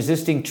 They're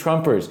resisting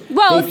Trumpers.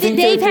 Well,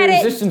 they've had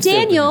it,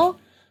 Daniel,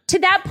 to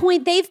that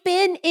point, they've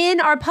been in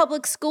our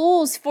public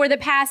schools for the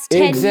past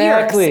 10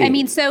 years. I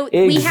mean, so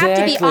we have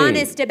to be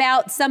honest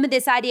about some of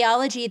this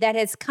ideology that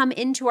has come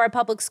into our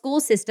public school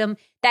system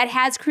that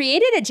has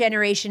created a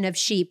generation of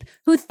sheep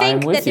who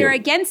think that they're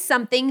against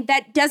something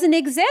that doesn't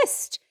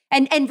exist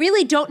and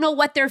really don't know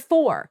what they're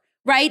for.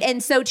 Right.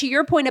 And so to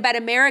your point about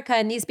America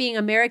and these being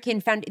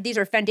American, these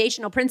are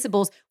foundational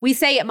principles. We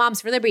say at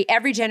Moms for Liberty,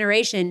 every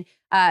generation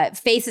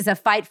faces a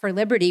fight for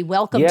liberty.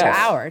 Welcome to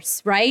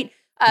ours. Right.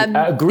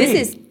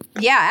 Agreed.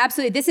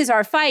 Absolutely. This is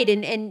our fight.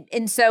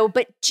 And so,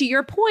 but to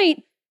your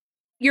point,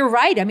 you're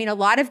right. I mean, a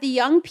lot of the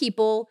young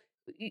people,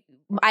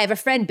 I have a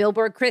friend,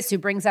 Billboard Chris, who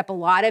brings up a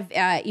lot of,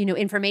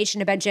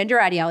 information about gender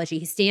ideology.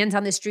 He stands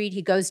on the street,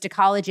 he goes to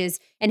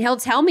colleges, and he'll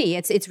tell me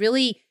it's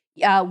really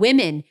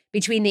women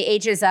between the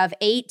ages of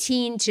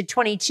 18 to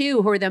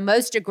 22 who are the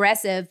most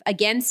aggressive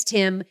against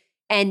him.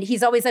 And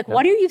he's always like,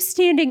 what are you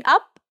standing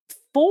up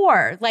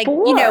for? Like,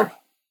 but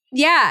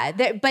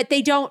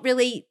they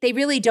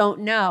really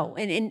don't know.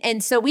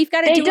 And so we've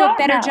got to do a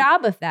better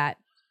job of that.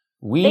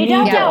 We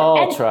need to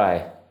all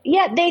try.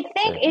 Yeah, they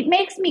think it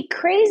makes me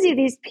crazy.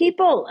 These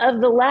people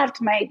of the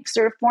left, my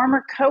sort of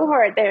former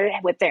cohort, they're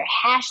with their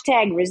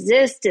hashtag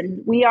resist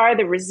and we are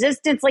the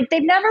resistance. Like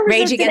they've never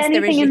resisted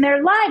anything in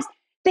their lives.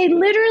 They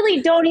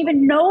literally don't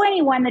even know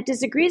anyone that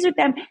disagrees with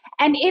them.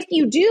 And if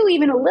you do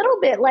even a little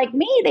bit like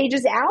me, they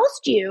just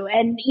oust you.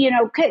 And,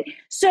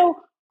 so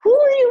who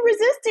are you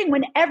resisting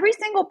when every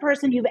single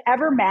person you've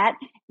ever met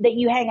that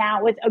you hang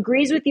out with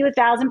agrees with you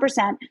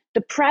 1,000%?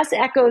 The press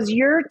echoes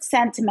your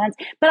sentiments.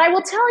 But I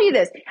will tell you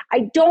this,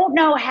 I don't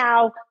know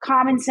how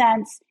common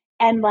sense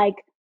and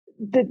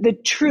the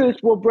truth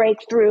will break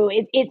through.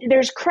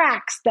 There's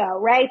cracks though,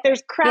 right?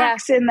 There's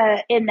cracks in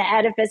the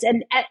edifice.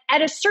 And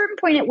at a certain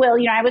point it will,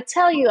 I would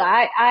tell you,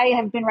 I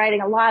have been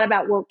writing a lot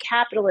about woke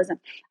capitalism.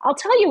 I'll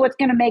tell you what's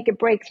going to make it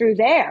break through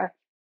there.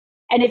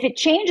 And if it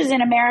changes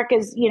in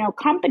America's,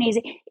 companies,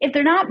 if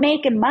they're not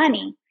making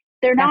money,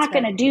 they're not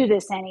going to do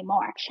this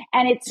anymore.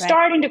 And it's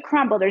starting to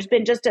crumble. There's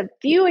been just a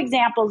few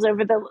examples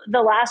over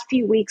the last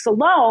few weeks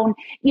alone,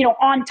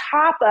 on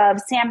top of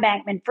Sam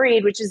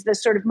Bankman-Fried, which is the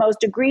sort of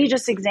most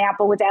egregious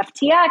example with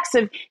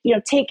FTX of,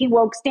 taking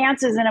woke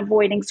stances and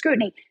avoiding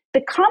scrutiny.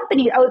 The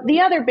company, the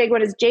other big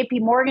one is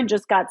JP Morgan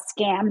just got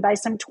scammed by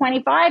some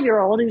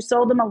 25-year-old who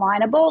sold them a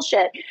line of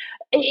bullshit.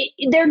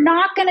 They're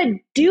not going to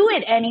do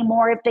it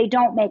anymore if they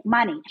don't make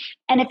money.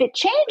 And if it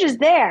changes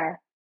there,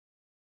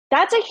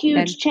 that's a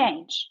huge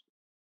change.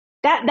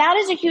 That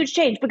is a huge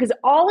change because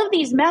all of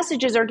these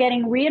messages are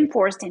getting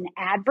reinforced in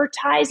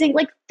advertising.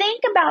 Like,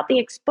 think about the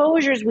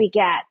exposures we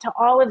get to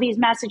all of these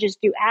messages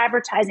through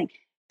advertising.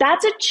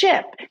 That's a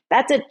chip.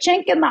 That's a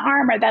chink in the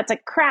armor. That's a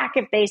crack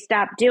if they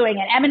stop doing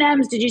it.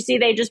 M&M's, did you see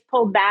they just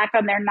pulled back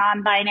on their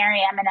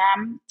non-binary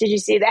M&M? Did you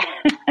see that?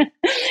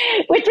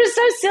 Which was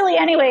so silly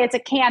anyway. It's a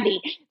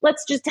candy.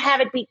 Let's just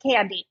have it be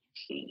candy.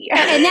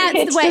 And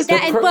that's the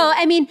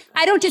way.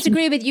 I don't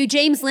disagree with you.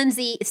 James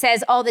Lindsay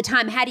says all the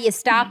time, how do you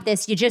stop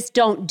this? You just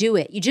don't do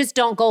it. You just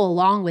don't go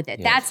along with it.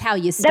 Yes. That's how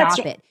you stop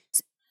it.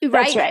 Right?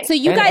 That's right. So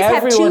you guys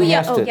have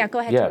two. Go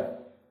ahead. Yeah.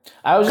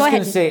 I was just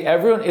going to say,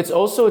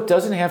 it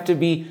doesn't have to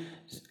be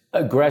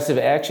aggressive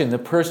action. The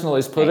personal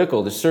is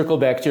political. To circle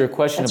back to your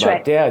question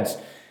about dads,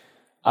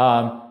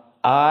 I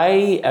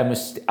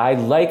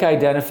like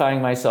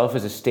identifying myself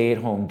as a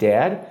stay-at-home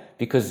dad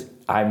because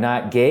I'm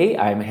not gay.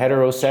 I'm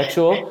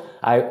heterosexual.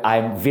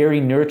 I'm very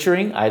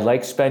nurturing. I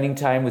like spending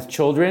time with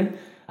children.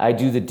 I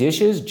do the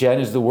dishes. Jen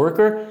is the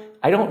worker.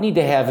 I don't need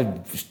to have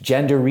a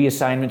gender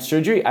reassignment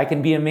surgery. I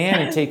can be a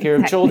man and take care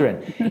of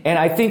children. And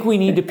I think we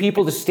need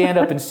people to stand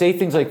up and say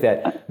things like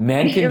that.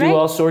 Men can do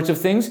all sorts of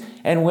things,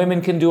 and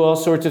women can do all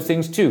sorts of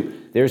things too.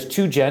 There's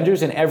two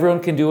genders, and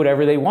everyone can do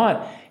whatever they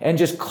want. And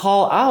just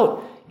call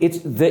out It's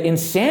the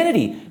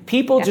insanity.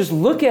 People just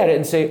look at it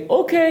and say,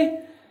 okay,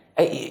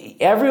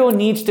 everyone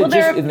needs to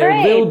just, in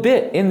their little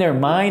bit, in their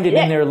mind and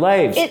in their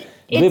lives,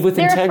 live with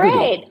integrity.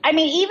 Afraid. I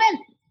mean, even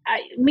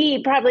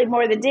me, probably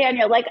more than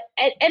Daniel, like,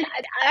 and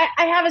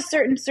I have a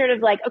certain sort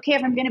of like, okay,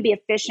 if I'm going to be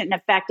efficient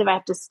and effective, I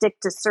have to stick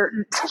to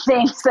certain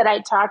things that I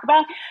talk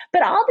about.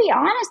 But I'll be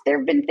honest, there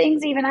have been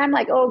things even I'm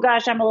like, oh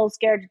gosh, I'm a little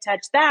scared to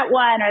touch that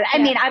one. Or, I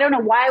mean, I don't know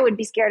why I would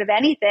be scared of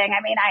anything.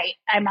 I mean,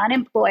 I'm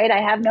unemployed.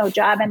 I have no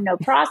job and no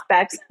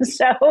prospects.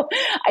 So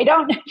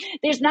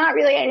there's not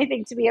really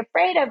anything to be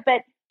afraid of,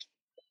 but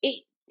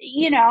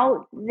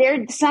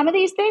some of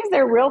these things,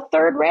 they're real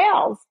third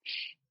rails.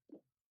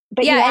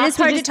 But and it's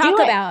hard to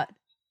talk about.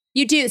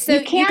 You do. So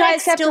you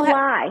guys still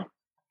lie.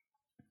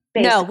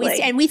 Basically.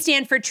 No, we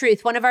stand for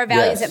truth. One of our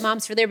values at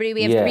Moms for Liberty,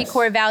 we have 3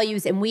 core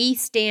values, and we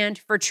stand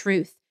for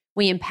truth.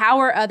 We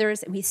empower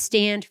others, and we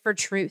stand for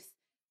truth.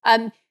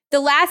 The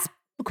last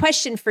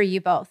question for you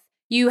both.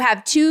 You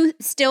have 2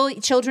 still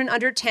children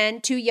under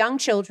 10, 2 young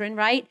children,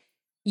 right?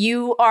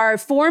 You are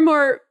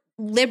former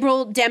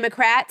liberal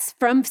Democrats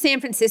from San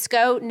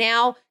Francisco,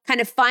 now kind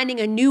of finding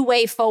a new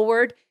way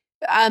forward.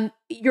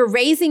 You're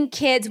raising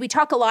kids. We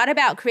talk a lot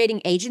about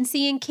creating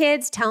agency in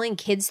kids, telling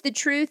kids the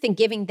truth and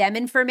giving them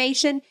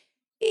information.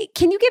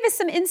 Can you give us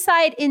some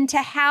insight into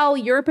how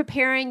you're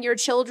preparing your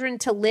children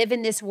to live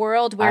in this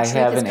world where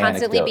truth is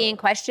constantly being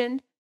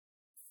questioned?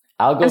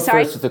 I'll go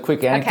first with a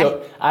quick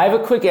anecdote. Okay. I have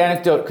a quick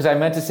anecdote because I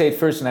meant to say it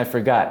first and I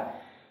forgot.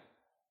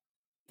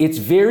 It's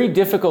very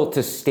difficult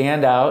to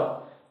stand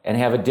out and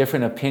have a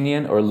different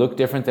opinion or look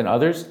different than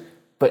others,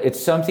 but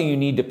it's something you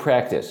need to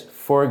practice.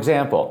 For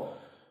example,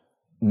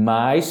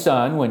 my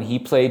son, when he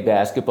played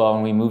basketball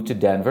and we moved to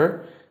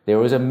Denver, there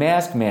was a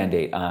mask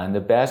mandate on the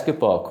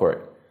basketball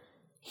court.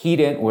 He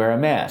didn't wear a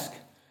mask.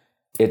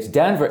 It's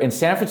Denver. In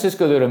San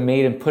Francisco, they would have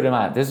made him put him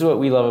on. This is what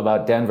we love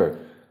about Denver.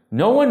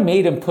 No one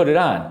made him put it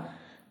on.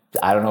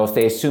 I don't know if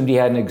they assumed he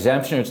had an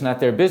exemption or it's not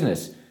their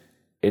business.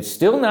 It's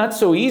still not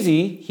so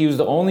easy. He was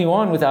the only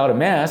one without a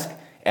mask.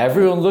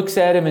 Everyone looks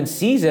at him and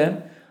sees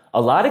him.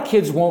 A lot of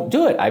kids won't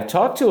do it. I've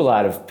talked to a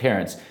lot of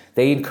parents.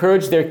 They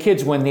encourage their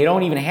kids when they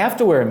don't even have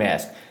to wear a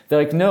mask. They're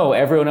like, no,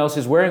 everyone else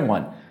is wearing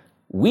one.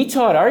 We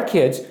taught our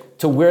kids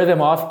to wear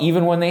them off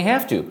even when they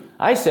have to.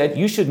 I said,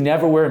 you should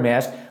never wear a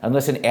mask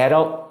unless an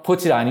adult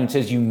puts it on you and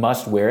says you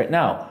must wear it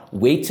now.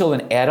 Wait till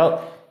an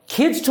adult.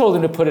 Kids told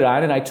him to put it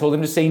on and I told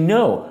him to say,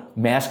 no,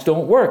 masks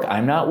don't work.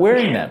 I'm not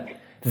wearing them.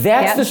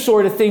 That's the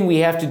sort of thing we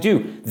have to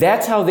do.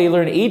 That's how they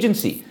learn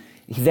agency.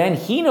 Then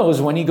he knows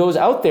when he goes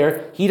out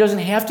there, he doesn't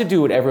have to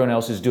do what everyone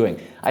else is doing.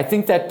 I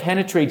think that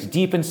penetrates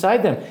deep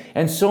inside them.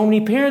 And so many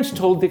parents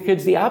told their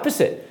kids the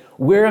opposite.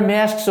 Wear a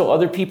mask so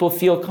other people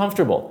feel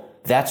comfortable.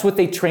 That's what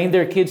they trained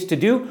their kids to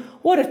do.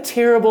 What a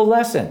terrible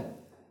lesson.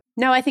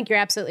 No, I think you're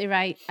absolutely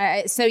right.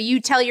 So you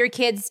tell your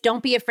kids,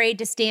 don't be afraid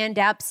to stand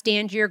up,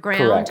 stand your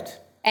ground. Correct.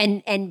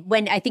 And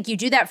when I think you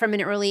do that from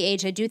an early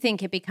age, I do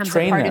think it becomes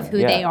a part of who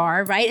they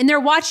are, right? And they're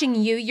watching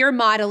you. You're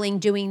modeling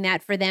doing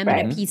that for them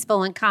in a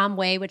peaceful and calm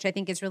way, which I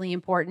think is really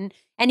important.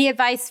 Any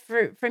advice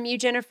from you,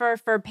 Jennifer,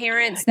 for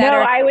parents that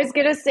I was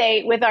going to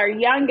say with our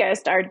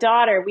youngest, our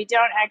daughter, we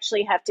don't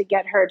actually have to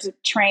get her to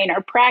train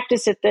or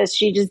practice at this.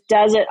 She just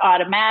does it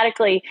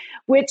automatically,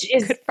 which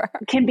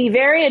can be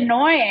very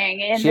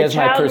annoying. She has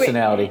my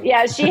personality.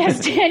 Yeah, she has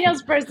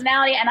Daniel's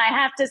personality. And I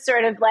have to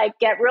sort of like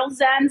get real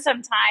zen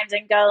sometimes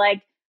and go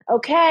like,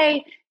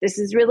 okay, this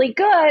is really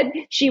good.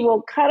 She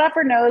will cut off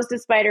her nose to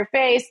spite her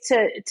face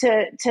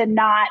to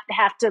not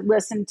have to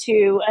listen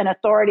to an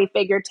authority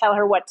figure tell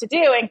her what to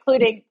do,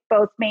 including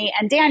both me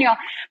and Daniel.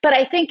 But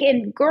I think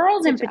in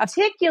girls in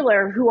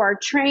particular who are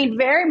trained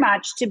very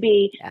much to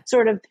be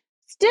sort of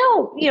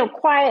still,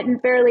 quiet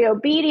and fairly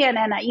obedient.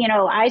 And,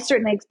 I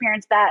certainly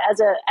experienced that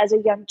as a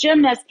young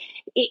gymnast.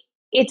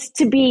 It's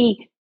to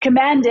be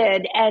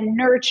commended and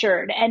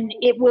nurtured, and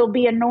it will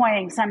be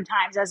annoying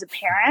sometimes as a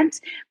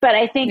parent, but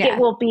I think it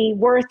will be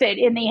worth it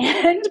in the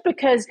end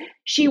because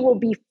she will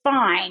be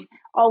fine,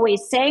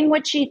 always saying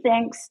what she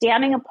thinks,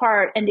 standing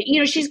apart, and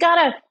she's got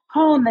to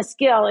hone the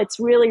skill.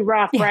 It's really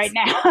rough right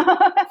now.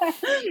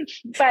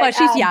 But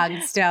she's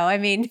young still. I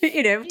mean,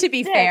 to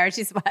be fair,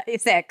 she's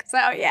 6.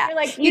 So yeah, you're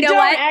like, you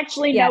don't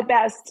actually know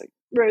best,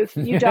 Ruth.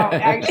 You don't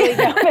actually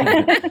know.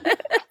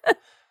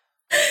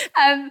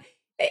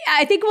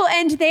 I think we'll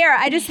end there.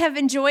 I just have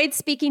enjoyed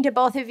speaking to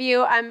both of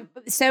you. I'm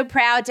so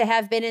proud to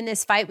have been in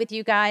this fight with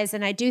you guys.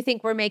 And I do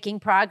think we're making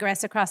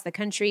progress across the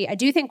country. I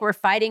do think we're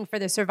fighting for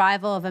the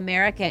survival of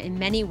America in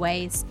many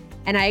ways.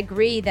 And I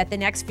agree that the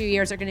next few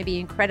years are going to be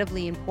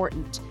incredibly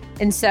important.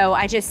 And so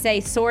I just say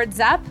swords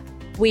up.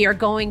 We are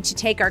going to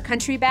take our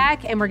country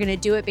back, and we're going to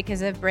do it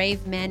because of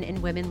brave men and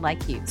women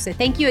like you. So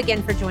thank you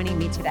again for joining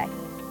me today.